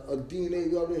have a DNA,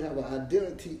 we already have an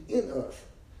identity in us.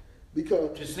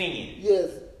 Because, To sin. yes,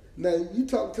 now you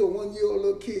talk to a 1-year-old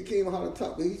little kid, came on the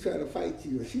top, but he's trying to fight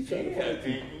you, or she's trying to fight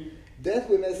you. Man. That's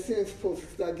when that sin's supposed to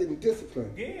start getting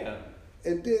disciplined. Yeah.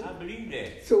 And then, I believe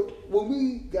that. so when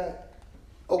we got,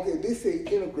 okay, they say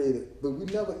integrated, but we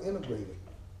never integrated.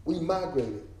 We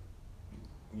migrated.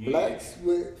 Yeah. Blacks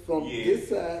went from Yeah. this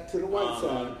side to the white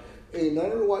side, and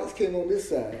none of the whites came on this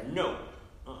side. No.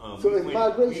 So it's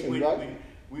migration, right?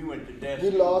 We went to that. We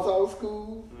lost our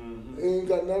school, Mhm. ain't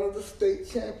got none of the state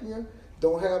champion,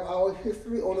 don't have our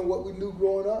history, only what we knew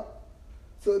growing up.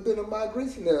 So it's been a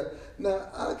migration there. Now,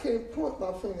 I can't point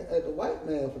my finger at the white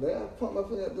man for that. I point my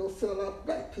finger at those sellout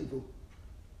black people.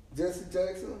 Jesse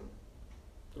Jackson,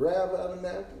 Rav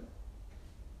Abernathy,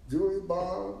 Julie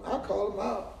Bond, I call them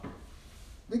out.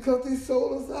 Because they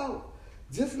sold us out.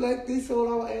 Just like they sold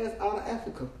our ass out of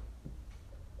Africa.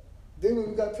 Then when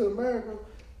we got to America,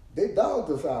 they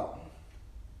dogged us out.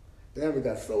 Then we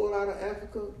got sold out of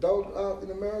Africa, dogged out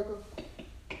in America.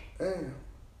 Damn.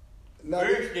 Now,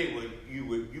 First,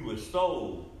 you were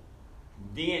sold.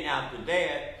 Then after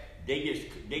that, they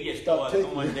just Start started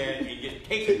taking going it. there and just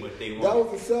taking what they that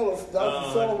want. was the sellers. That was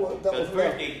the seller that was First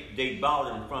left. they bought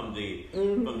them from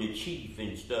Mm-hmm. the chief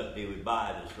and stuff. They would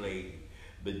buy the slave,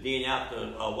 but then after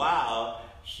a while,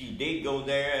 they go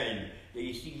there and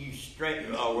they see you straight.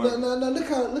 Now, look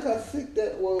how sick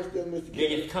that was, there, Mr. They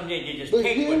Kelly. just come in, they just But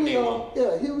take here what we they are. want.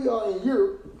 Yeah, here we are in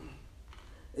Europe,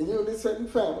 and you're in this certain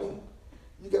family.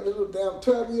 You got a little damn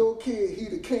 12-year-old kid. He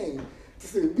the king. To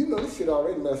say, you know this shit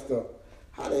already messed up.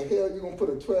 How the hell you gonna put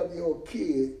a 12-year-old kid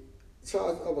in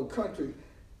charge of a country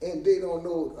and they don't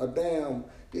know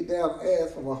their damn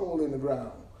ass from a hole in the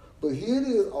ground? But here it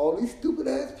is, all these stupid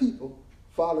ass people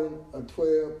following a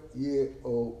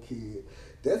 12-year-old kid.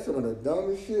 That's some of the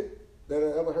dumbest shit that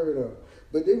I ever heard of.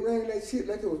 But they ran that shit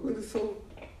like it was really so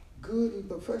good and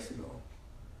professional.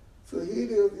 So here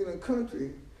it is in a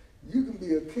country, you can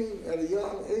be a king at a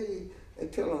young age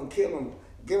and tell them, kill them.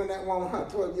 Giving that woman, how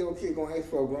 12-year-old kid gonna ask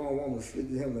for a grown woman to sleep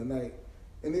with him tonight?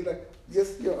 And they like,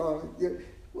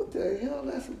 what the hell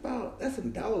that's about? That's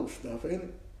some dog stuff, ain't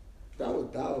it? That's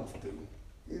what dogs do,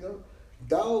 you know?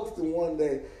 Dogs the one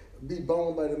that be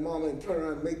born by the mama and turn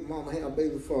around and make mama have a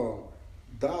baby for them.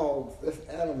 Dogs, that's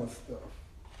animal stuff.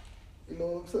 You know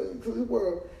what I'm saying? So this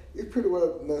world, it's pretty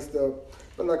well messed up.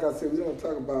 But like I said, we don't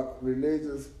talk about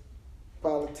religious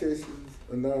politicians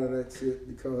or none of that shit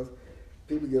because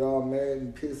people get all mad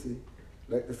and pissy.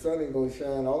 Like the sun ain't gonna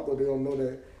shine, although they don't know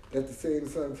that the same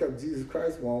sun kept Jesus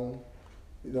Christ warm.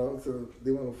 You know, so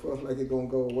they wanna fuss like it's gonna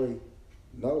go away.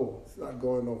 No, it's not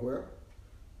going nowhere.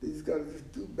 They just gotta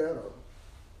just do better.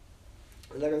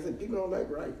 And like I said, people don't like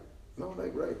right. Don't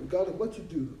like right. Regardless of what you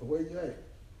do or where you at.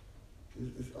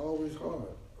 It's always hard.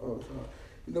 Always hard.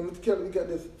 You know, Mr. Kelly, we got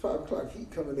this 5 o'clock heat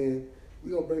coming in.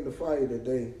 We're gonna bring the fire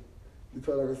today.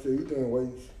 Because like I said, we're doing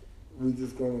weights. We're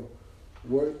just gonna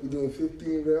work. We're doing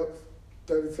 15 reps,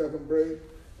 30-second break,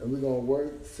 and we're gonna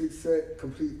work 6 sets,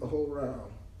 complete a whole round.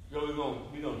 So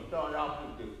we're gonna start off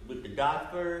with the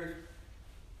dots first.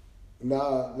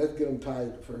 Nah, let's get them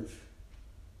tired first.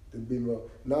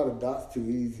 Now the dots too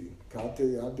easy. I'll tell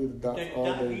you, I do the dots Take all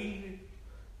dots day. easy.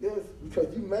 Yes,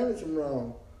 because you manage them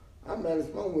wrong. I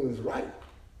manage my women's right.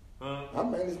 Huh? I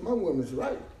manage my women's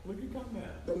right. What you talking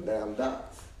about? Them damn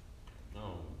dots.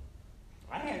 No.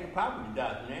 I had a problem with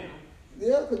dots now.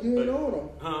 Yeah, because you ain't on them.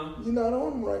 Huh? You're not on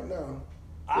them right now.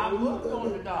 I was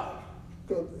on the dots.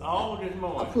 All this I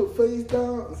morning. put face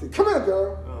down and said, come here,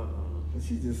 girl. Uh-uh. And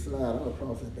she just slide all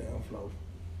across the damn floor.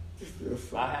 Just real I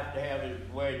soft. have to have it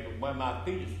where my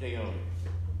feet stay on it.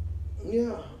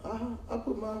 Yeah, I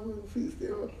put my feet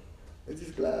still. and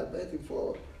just glide back and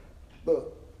forth.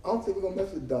 But I don't think we're gonna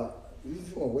mess with Doc. We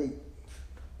just wanna wait.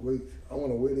 I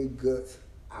wanna wear their guts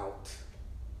out.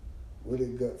 Wear their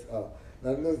guts out.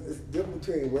 Now it's different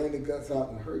between wearing their guts out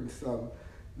and hurting something.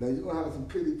 Now you're gonna have some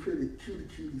pretty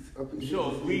cuties up in here.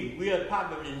 So we are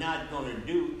probably not gonna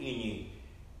do any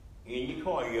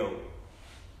cardio.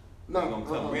 No, We're gonna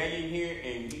come right in here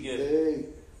and we just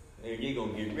Hey, and you're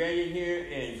gonna get right in here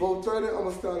and 4:30, I'm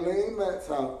gonna start laying mats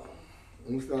out.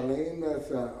 I'm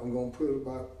gonna put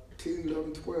about 10,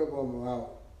 11, 12 of them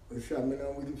out and see how many of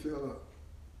them we can fill up.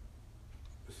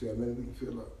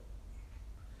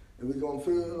 And we're gonna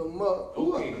fill them up.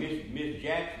 okay,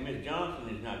 Miss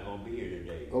Johnson is not gonna be here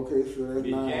today. Okay, so that's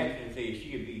Miss 9. Jackson said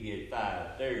she'll be here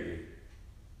at 5:30.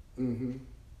 Mm-hmm.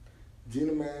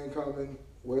 Gina Man coming,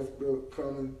 Westbrook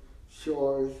coming,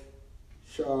 Shores,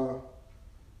 Shaw,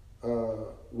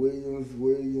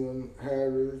 William,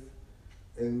 Harris,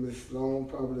 and Miss Sloan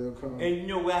probably will come. And you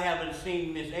know, I haven't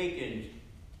seen Miss Akins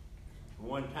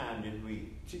one time this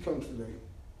week. She comes today.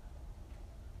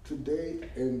 Today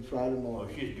and Friday Oh,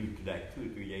 morning. she's due to like 2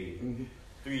 or 3 days. Mm-hmm.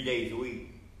 3 days a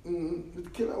week. Mm-hmm.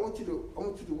 Mr. Kelly, I want you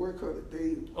to work her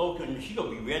today. Oh, she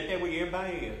gonna be right there with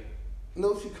everybody else.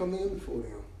 No, she come in before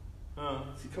them. Huh?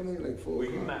 She come in like 4 Well,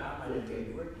 o'clock. I might have to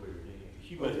 4:30. work with her then.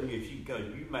 She must Okay.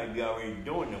 because you might be already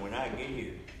doing it when I get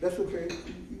here. That's okay.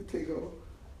 You can take her.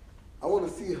 I want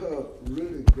to see her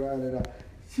really grind it out.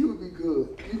 She would be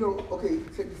good. You know, okay,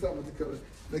 check this out, Mr. Kelly.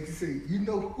 Like you say, you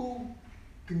know who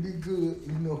can be good and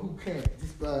you know who can't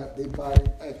just by their body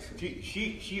action.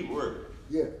 She worked.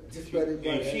 Yeah, just by their body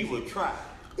And she action. will try.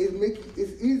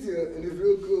 It's easier and it's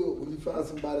real good when you find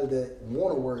somebody that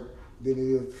want to work than it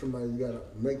is somebody you got to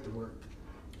make the work.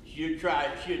 She'll try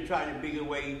the bigger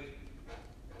way,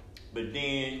 but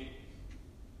then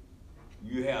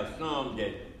you have some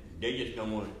that they just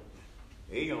don't want.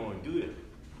 They don't want to do it.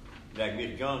 Like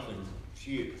Miss Johnson,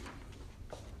 she.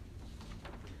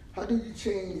 How do you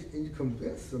change and you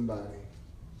convince somebody?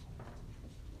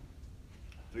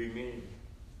 3 minutes.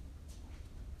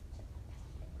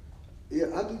 Yeah,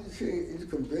 how do you change and you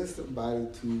convince somebody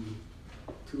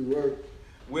to work?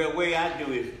 Well, the way I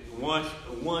do is once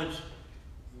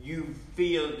you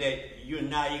feel that you're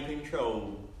not in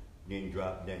control, then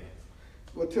drop down.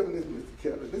 Well, tell me this, Mr.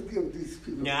 Kelly. Let's give these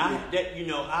people. Now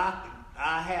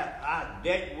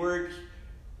that works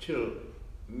to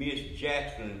Miss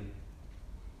Jackson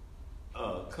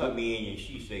come in and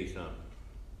she say something.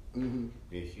 Mm-hmm.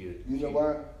 Then You know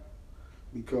why?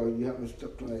 Because you haven't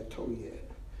stepped on that toe yet.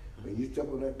 When you step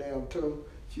on that damn toe,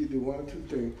 she do one or two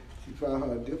things. She find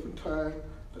her a different time,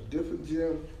 a different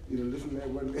gym. Either listen to that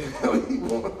one the hell you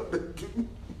want her to do.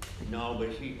 No,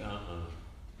 but she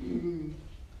Mm-hmm.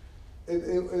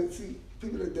 And see,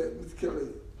 people like that, Mr. Kelly,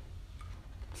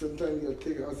 sometimes you gotta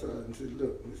take her outside and say,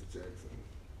 look, Miss Jackson,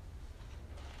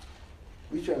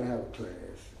 we trying to have a class.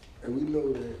 And we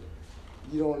know that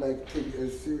you don't like to take it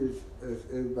as serious as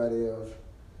everybody else,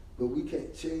 but we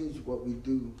can't change what we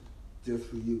do just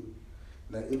for you.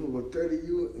 Now, if it were 30 of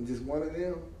you and just one of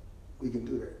them, we can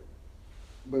do that.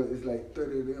 But it's like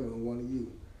 30 of them and one of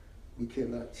you. We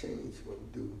cannot change what we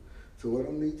do. So what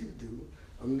I'm gonna need you to do,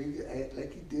 I'm gonna need you to act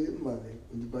like you did Monday.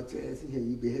 When you brought your ass in here,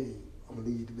 you behave. I'm gonna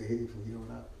need you to behave from here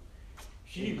on out.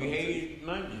 she behaved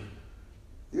Monday.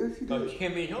 Yeah, she But did. she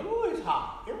came in, oh, it's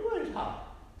hot. It's hot.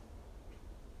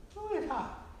 Oh, it's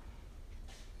hot.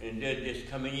 And they're just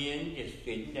coming in, just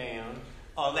sitting down.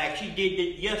 Or like she did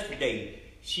it yesterday.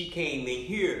 She came in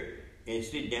here and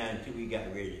sit down until we got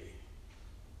ready.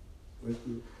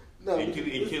 No, Until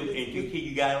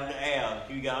you got on the air.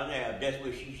 Until you got on the air. That's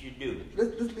what she should do.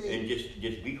 let's And leave,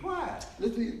 just be quiet.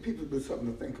 let's leave people with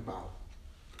something to think about.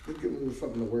 Let's give them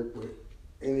something to work with.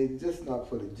 And it's just not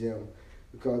for the gym.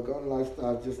 Because Garden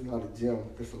Lifestyle is just not a gym,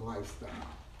 it's a lifestyle.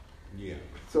 Yeah.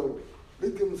 So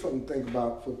let's give them something to think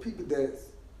about. For people that's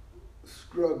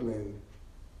struggling,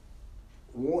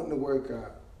 wanting to work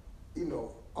out, you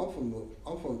know, I'm from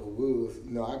the woods.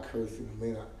 You know, I curse in a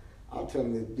minute. I'll tell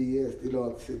them it's BS. They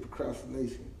don't have to say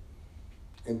procrastination.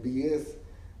 And BS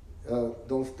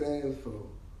don't stand for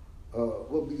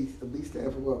what B? A B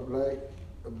stand for what? Black?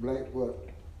 A black what?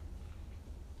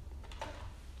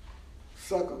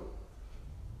 Sucker.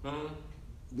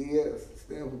 BS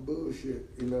stand for bullshit.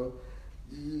 You know,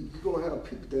 you're gonna have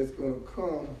people that's gonna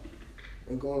come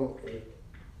and gonna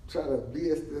try to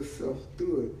BS themselves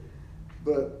through it.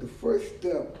 But the first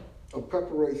step of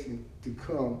preparation to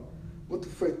come, what's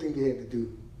the first thing you had to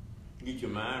do? Get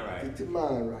your mind right. Get your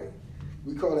mind right.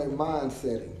 We call that mind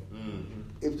setting. Mm-hmm.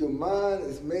 If your mind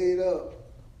is made up,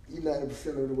 you're 90%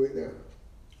 of the way there.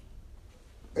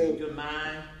 Get your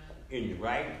mind in the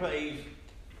right place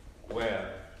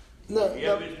where No,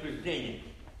 Whatever is presented,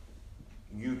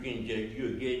 you'll get in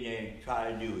there and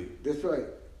try to do it. that's right.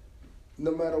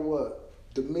 No matter what,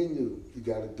 the menu, you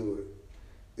gotta do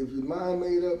it. If your mind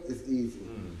made up, it's easy.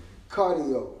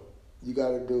 Cardio, you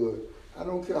gotta do it. I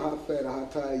don't care how fat or how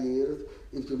tired you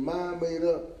is. If your mind made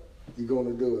up, you're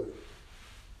gonna do it.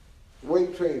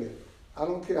 Weight training, I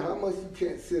don't care how much you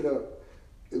can't sit up.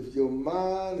 If your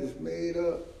mind is made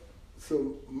up,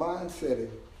 so mind setting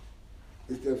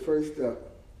is the first step.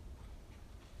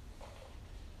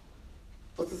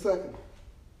 What's the second?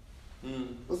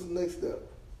 What's the next step?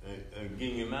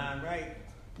 Getting your mind right.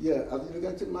 Yeah, after you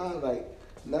got your mind right,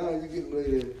 now you're getting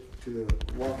ready to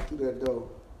walk through that door.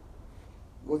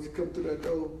 Once you come through that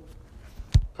door,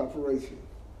 preparation.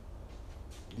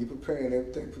 You're preparing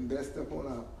everything from that step on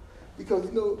out. Because,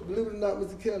 you know, believe it or not,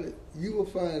 Mr. Kelly, you will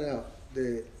find out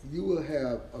that you will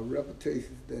have a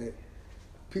reputation that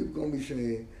people going to be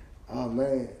saying, oh,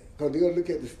 man, because they're going to look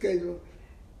at the schedule.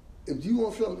 If you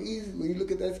want something easy, when you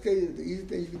look at that schedule, the easy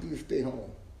thing you can do is stay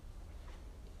home.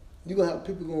 You're going to have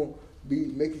people going to be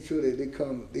making sure that they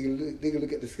can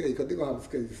look at the schedule, because they're going to have the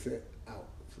schedule set out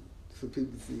so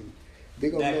people see. They're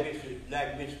gonna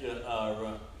like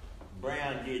Mr.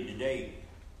 Brown did today.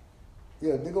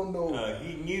 Yeah, they're going to know.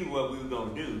 He knew what we were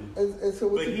going to do, And so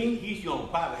what but you do, he's going to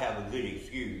probably have a good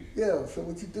excuse. yeah, so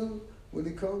what you do when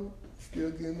they come,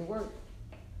 still get in the work.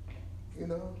 You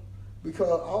know?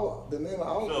 Because the name of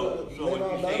our class, So what name of our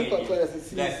you're 9 saying o'clock class is is,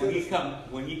 senior like citizen.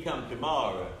 when he come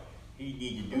tomorrow, he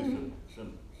need to do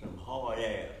some hard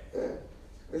ass. Yeah.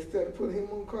 Instead of putting him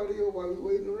on cardio while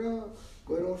we're waiting around,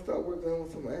 go ahead and start working on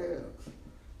some abs.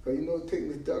 Because you know it takes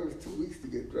Miss Douglas 2 weeks to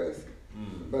get dressed.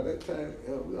 By that time,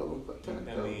 we all gonna put time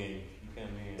Come out. in.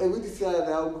 And we decided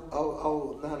our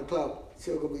 9 o'clock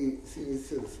she'll gonna be senior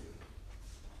citizen.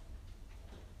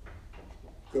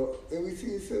 So, and we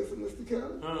senior citizen, Mr.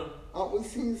 Kelly? Aren't we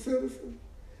senior citizen?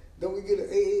 Don't we get an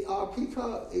AARP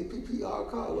card, APPR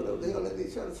card, whatever the hell that they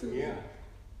try to say? Yeah.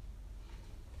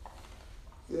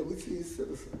 Yeah, we senior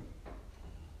citizen.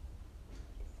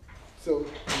 So,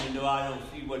 Even though I don't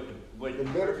see what the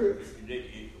benefits,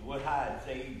 what how it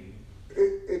saves you.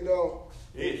 it don't.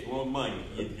 It's more money.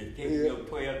 You just take Yeah. your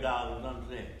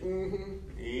 $12.00.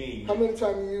 It ain't. How many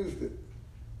times you used it?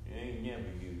 It ain't never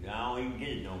used. I don't even get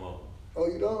it no more. Oh,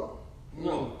 you don't?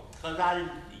 No, cause I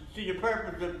didn't see the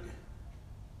purpose of.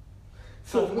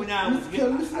 So, when I was Mr.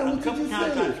 Kelly, listen to a what you couple just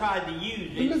times I said. tried to use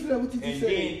But it, listen to what you just and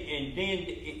said.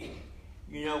 then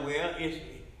you know, well,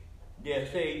 they'll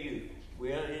say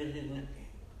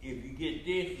if you get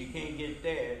this, you can't get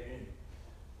that.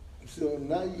 So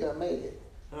now you got mad.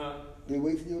 Huh? They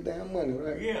wasting your damn money,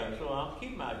 right? Yeah, so I'm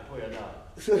keeping my $12.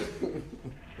 So,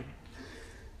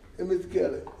 and Mr.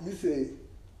 Kelly, you said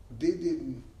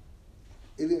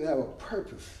it didn't have a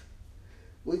purpose.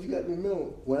 What you got to remember,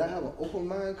 when I have an open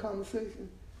mind conversation,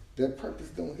 that purpose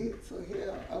don't hit. So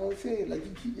here, I don't say it. Like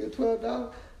you keep your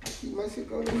 $12, I keep my shit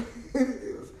going.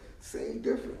 Same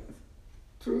difference.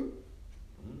 True?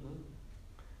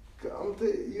 Cause I'm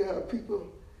telling you, you have people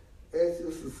as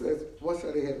your success, watch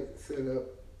how they have it set up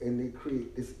and they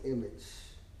create this image.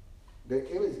 Their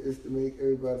image is to make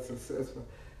everybody successful.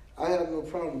 I have no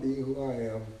problem being who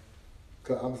I am,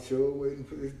 because I'm sure waiting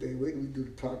for this day, waiting to do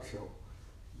the talk show.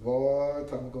 Boy,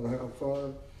 I'm going to have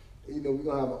fun. You know, we're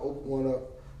going to have an open one up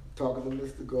talking to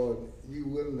Mr. Gordon. You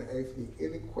willing to ask me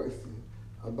any question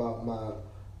about my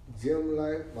gym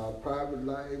life, my private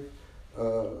life?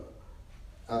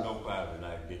 No private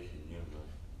life, this is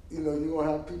You know, you're going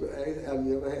to have people ask, have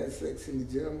you ever had sex in the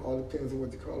gym? All depends on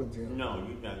what you call a gym. No,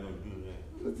 you're not going to do that.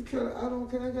 Mr. Kelly, I don't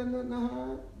care. I got nothing to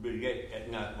hide. But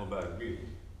that's not about you.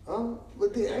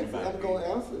 But they ask me, I'm going to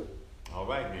answer. All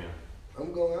right now.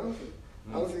 I'm going to answer.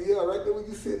 I'm going to say, yeah, right there where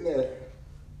you sitting at.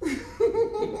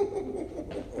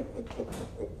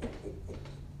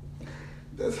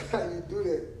 That's how you do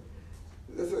that.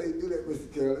 That's how you do that,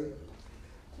 Mr. Kelly.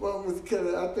 Well, Mr.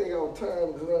 Kelly, I think our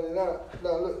time is running out.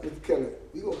 Now, look, Mr. Kelly,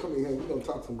 we're going to come in here. We're going to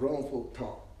talk some grown folk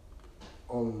talk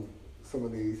on some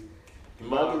of these.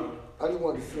 Tomorrow. I just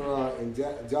wanted to sit around and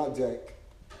jaw jack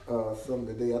some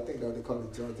today. I think that they call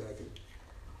it jaw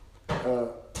jacking.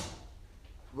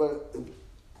 But if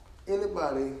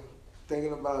anybody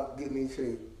thinking about getting in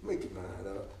shape, make your mind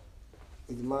up.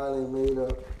 If your mind ain't made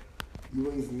up, you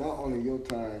waste not only your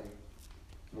time,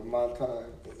 but my time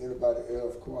and anybody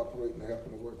else cooperating and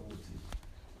helping and working with you.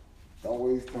 Don't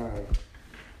waste time.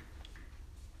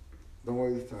 Don't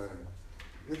waste time.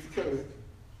 Mr. Kelly,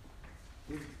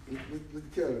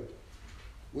 Mr. Kelly,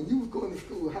 when you was going to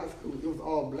school, high school, it was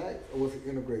all black or was it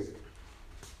integrated?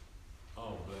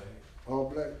 All black. All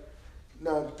black.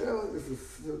 Now, there is a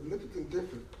significant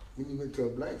difference when you went to a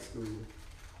black school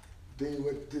Then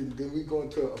we go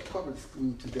into a public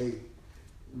school today.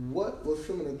 What were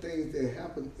some of the things that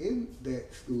happened in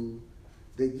that school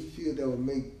that you feel that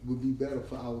would be better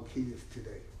for our kids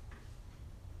today?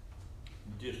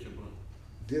 Discipline.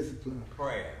 Discipline.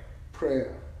 Prayer.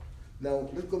 Prayer. Now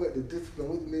let's go back to discipline.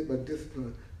 What do you mean by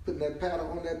discipline? Putting that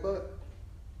paddle on that butt?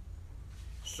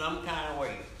 Some kind of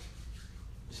way.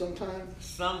 Sometimes?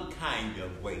 Some kind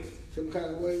of way. Some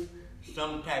kind of way?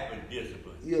 Some type of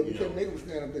discipline. Yeah, we can't make them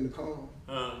stand up in the car.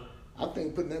 I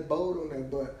think putting that board on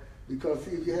that butt. Because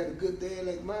see, if you had a good day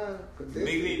like mine,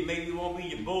 maybe it won't be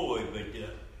the boy, but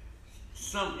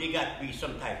it got to be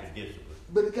some type of discipline.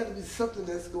 But it got to be something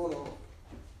that's going to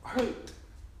hurt.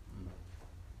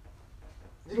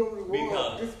 You don't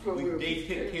reward discipline. They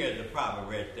took care of the problem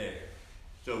right there.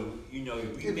 So you know,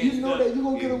 if you know that you're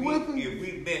gonna get a whipping. If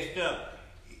we messed up,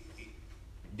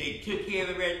 they took care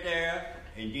of it right there,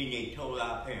 and then they told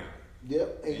our parents.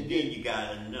 Yep. And then you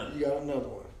got another. You got another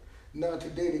one. Now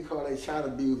today they call that child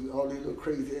abuse. All these little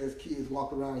crazy ass kids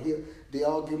walk around here. They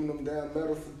all giving them damn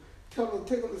medicine. Tell them,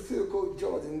 take them to Silco,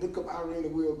 Georgia, and look up Irene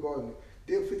and Will Gardner.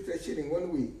 They'll fix that shit in 1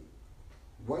 week.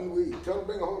 1 week. Tell them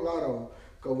bring a whole lot of them.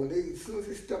 Cause as soon as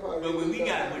they step out, but when we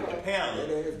got with the paddle,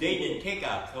 they didn't take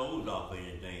our clothes off or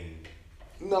anything.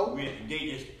 No. They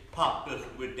just popped us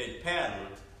with that paddle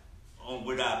on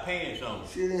with our pants on.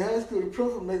 Shit, in high school, the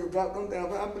principal make us drop them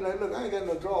down. I'd be like, look, I ain't got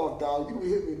no drawers, dog. You can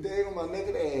hit me dead on my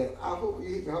naked ass. I hope you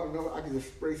hit me hard enough I can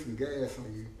just spray some gas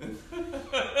on you.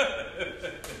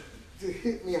 Just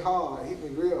hit me hard, hit me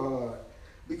real hard.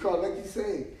 Because like you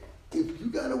say, if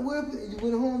you got a weapon and you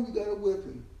went home, you got a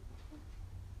weapon.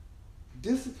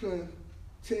 Discipline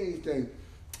changed things.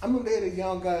 I remember they had a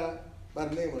young guy by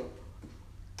the name of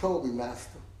Toby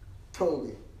Master.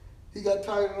 Toby. He got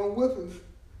tired of them whippings.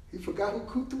 He forgot who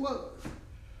Kuta was.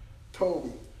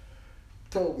 Toby.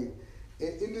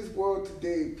 And in this world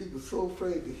today, people are so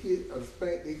afraid to hit or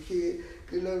spank their kid.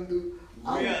 They let them do.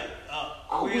 Really,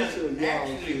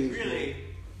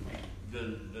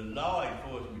 the law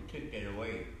enforcement took that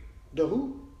away. The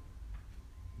who?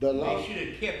 The law. They should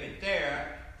have kept it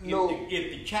there. No.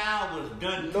 If the child was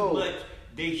done too much,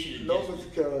 they should have. No,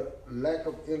 Mr. Keller, lack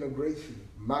of integration,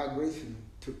 migration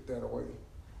took that away.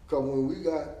 Because when we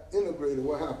got integrated,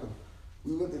 what happened?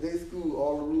 We went to their school,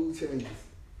 all the rule changes.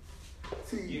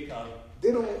 See,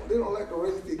 they don't like to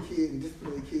raise their kid and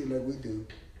discipline their kid like we do.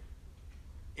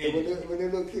 And when they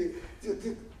little kid,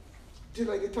 just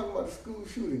like they're talking about the school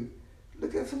shooting,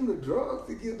 look at some of the drugs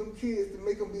they give them kids to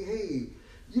make them behave.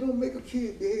 You don't make a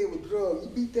kid behave with drugs,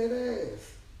 you beat that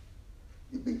ass.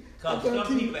 Because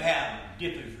some people have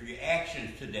different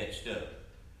reactions to that stuff.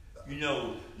 You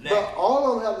know, but all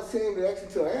of them have the same reaction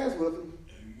to an ass whipping.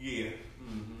 Yeah.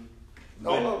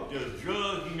 But the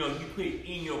drugs, you know, you put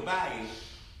in your body,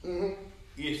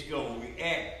 it's gonna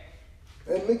react.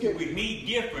 And look at with me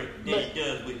different than it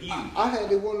does with you. I had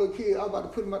this one little kid. I was about to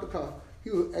put him out the car.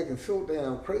 He was acting so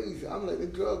damn crazy. I'm like, the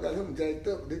drug got him jacked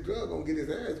up. The drug gonna get his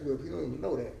ass whipped. He don't even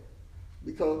know that.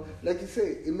 Because, like you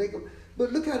say, it make him.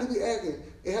 But look how they be acting.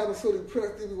 They have them so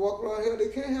depressed. They be walking around here. They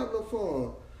can't have no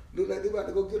fun. Look like they about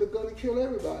to go get a gun and kill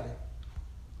everybody.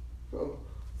 So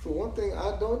one thing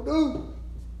I don't do,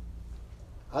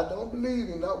 I don't believe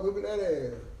in not whipping that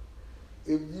ass.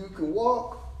 If you can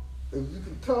walk, if you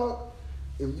can talk,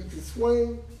 if you can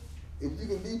swing, if you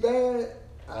can be bad,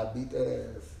 I beat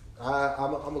that ass.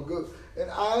 I'm a good,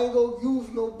 and I ain't gonna use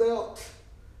no belt.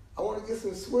 I want to get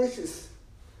some switches.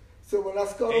 So when I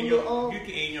scut on your arm, you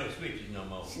can't ain't no switches no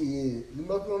more. Shit, you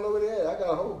must don't know where they at. I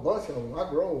got a whole bunch of them. I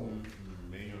grow them.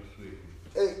 Ain't no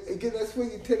switches. Hey, get that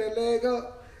switch and tear that leg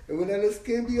up, and when that little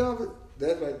skin be off it,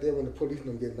 that's right there when the police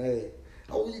don't get mad.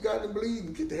 Oh, you got to believe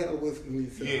and get the hell away from me.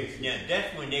 Yeah, now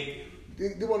that's when they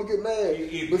want to get mad.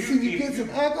 But see, you get some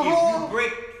If alcohol. you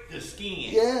break the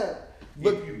skin. Yeah.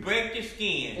 But if you break the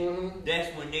skin,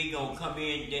 that's when they gonna come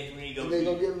in. That's when they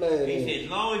gonna get mad. They say as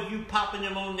long as you popping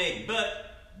them on their butt,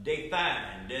 they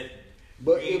fine.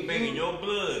 But you ain't bringing no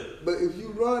blood. But if you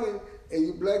running and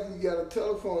you black, you got a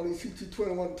telephone. They shoot you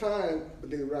 21 times, but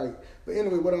they right. But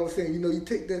anyway, what I was saying, you know, you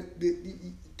take that,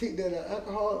 you take that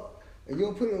alcohol. And you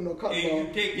don't put it on no cotton ball. And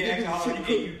you take the alcohol and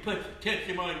you touch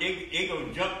them on, they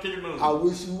gonna jump to the moon. I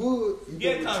wish you would.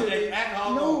 Yeah, because that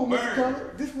alcohol no, gonna Mr. burn.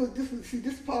 Collins,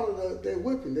 this part of their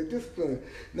whipping, their discipline.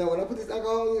 Now, when I put this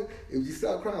alcohol in, if you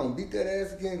start crying, beat that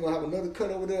ass again, you're gonna have another cut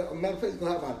over there. As a matter of fact, you're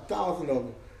gonna have about 1,000 of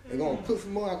them. They're gonna put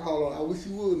some more alcohol on. I wish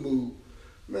you would move.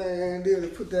 Man, they'll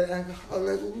put that alcohol,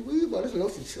 like, well, this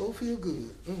lotion sure feel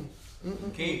good.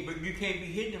 But you can't be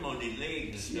hitting them on their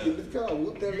legs and stuff. Mr. Keller,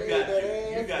 whoop that leg, that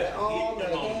ass, you got that to arm, hit that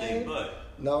them on hand. their butt.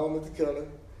 No, Mr. Keller.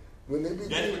 When they be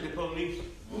That's what the police.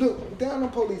 Look, down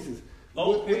on polices.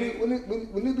 Okay. When it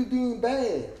be being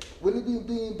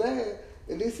bad,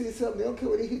 and they say something, they don't care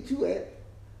where they hit you at.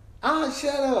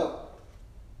 Shut up.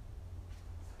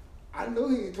 I know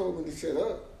he ain't told me to shut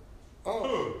up.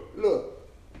 Look,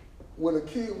 when a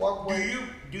kid walk away.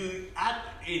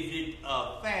 Is it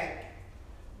a fact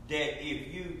that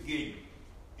if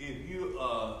you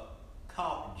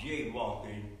caught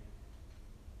jaywalking,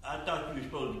 I thought you were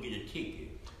supposed to get a ticket.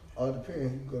 All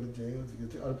depends. You can go to jail to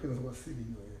get. All depends on what city you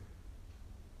in.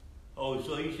 Oh,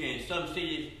 so you saying some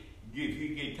cities, if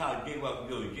you get caught jaywalking, you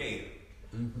go to jail?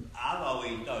 Mm-hmm. I've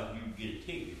always thought you'd get a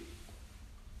ticket.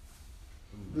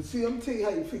 But see, I'm gonna tell you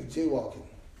how you fix jaywalking.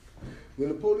 When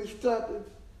the police stop him,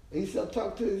 and he start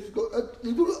talking to you, just go.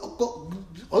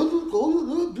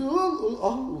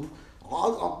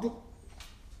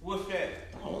 What's that?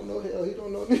 I don't know. Hell, he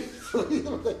don't know me, so he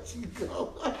don't let you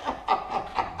go.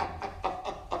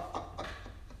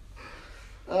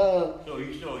 So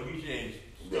you saying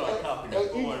start talking in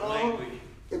foreign language?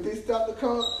 If they stop the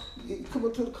car, you come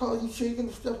up to the car, you shaking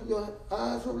and stuff in your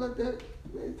eyes, something like that.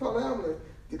 Man, call the ambulance.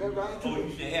 Get that ride to Oh, the.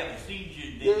 you should have a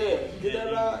seizure. Get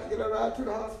that ride to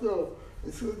the hospital.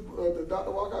 As soon as the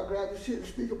doctor walk out, grab his shit and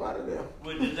speak about it there.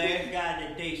 Well, the last guy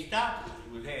that they stopped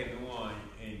was having one,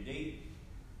 and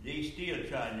they still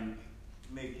trying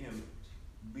to make him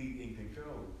be in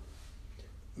control.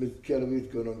 Mr. Kelly,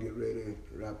 we're gonna get ready to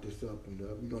wrap this up, and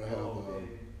we're gonna have. Okay.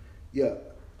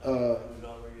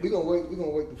 We're gonna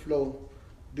wait the flow.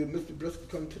 Did Mr. Briscoe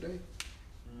come today?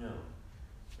 No.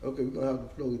 Okay, we're gonna have the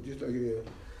flow just like it is.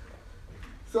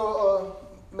 So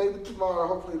maybe tomorrow,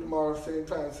 hopefully tomorrow, same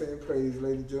time, same place,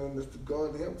 ladies and gentlemen, Mr.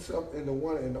 Gordon himself and the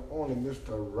one and the only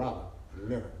Mr. Robert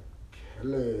Leonard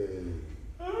Kelly.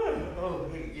 Oh,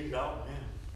 it's off now.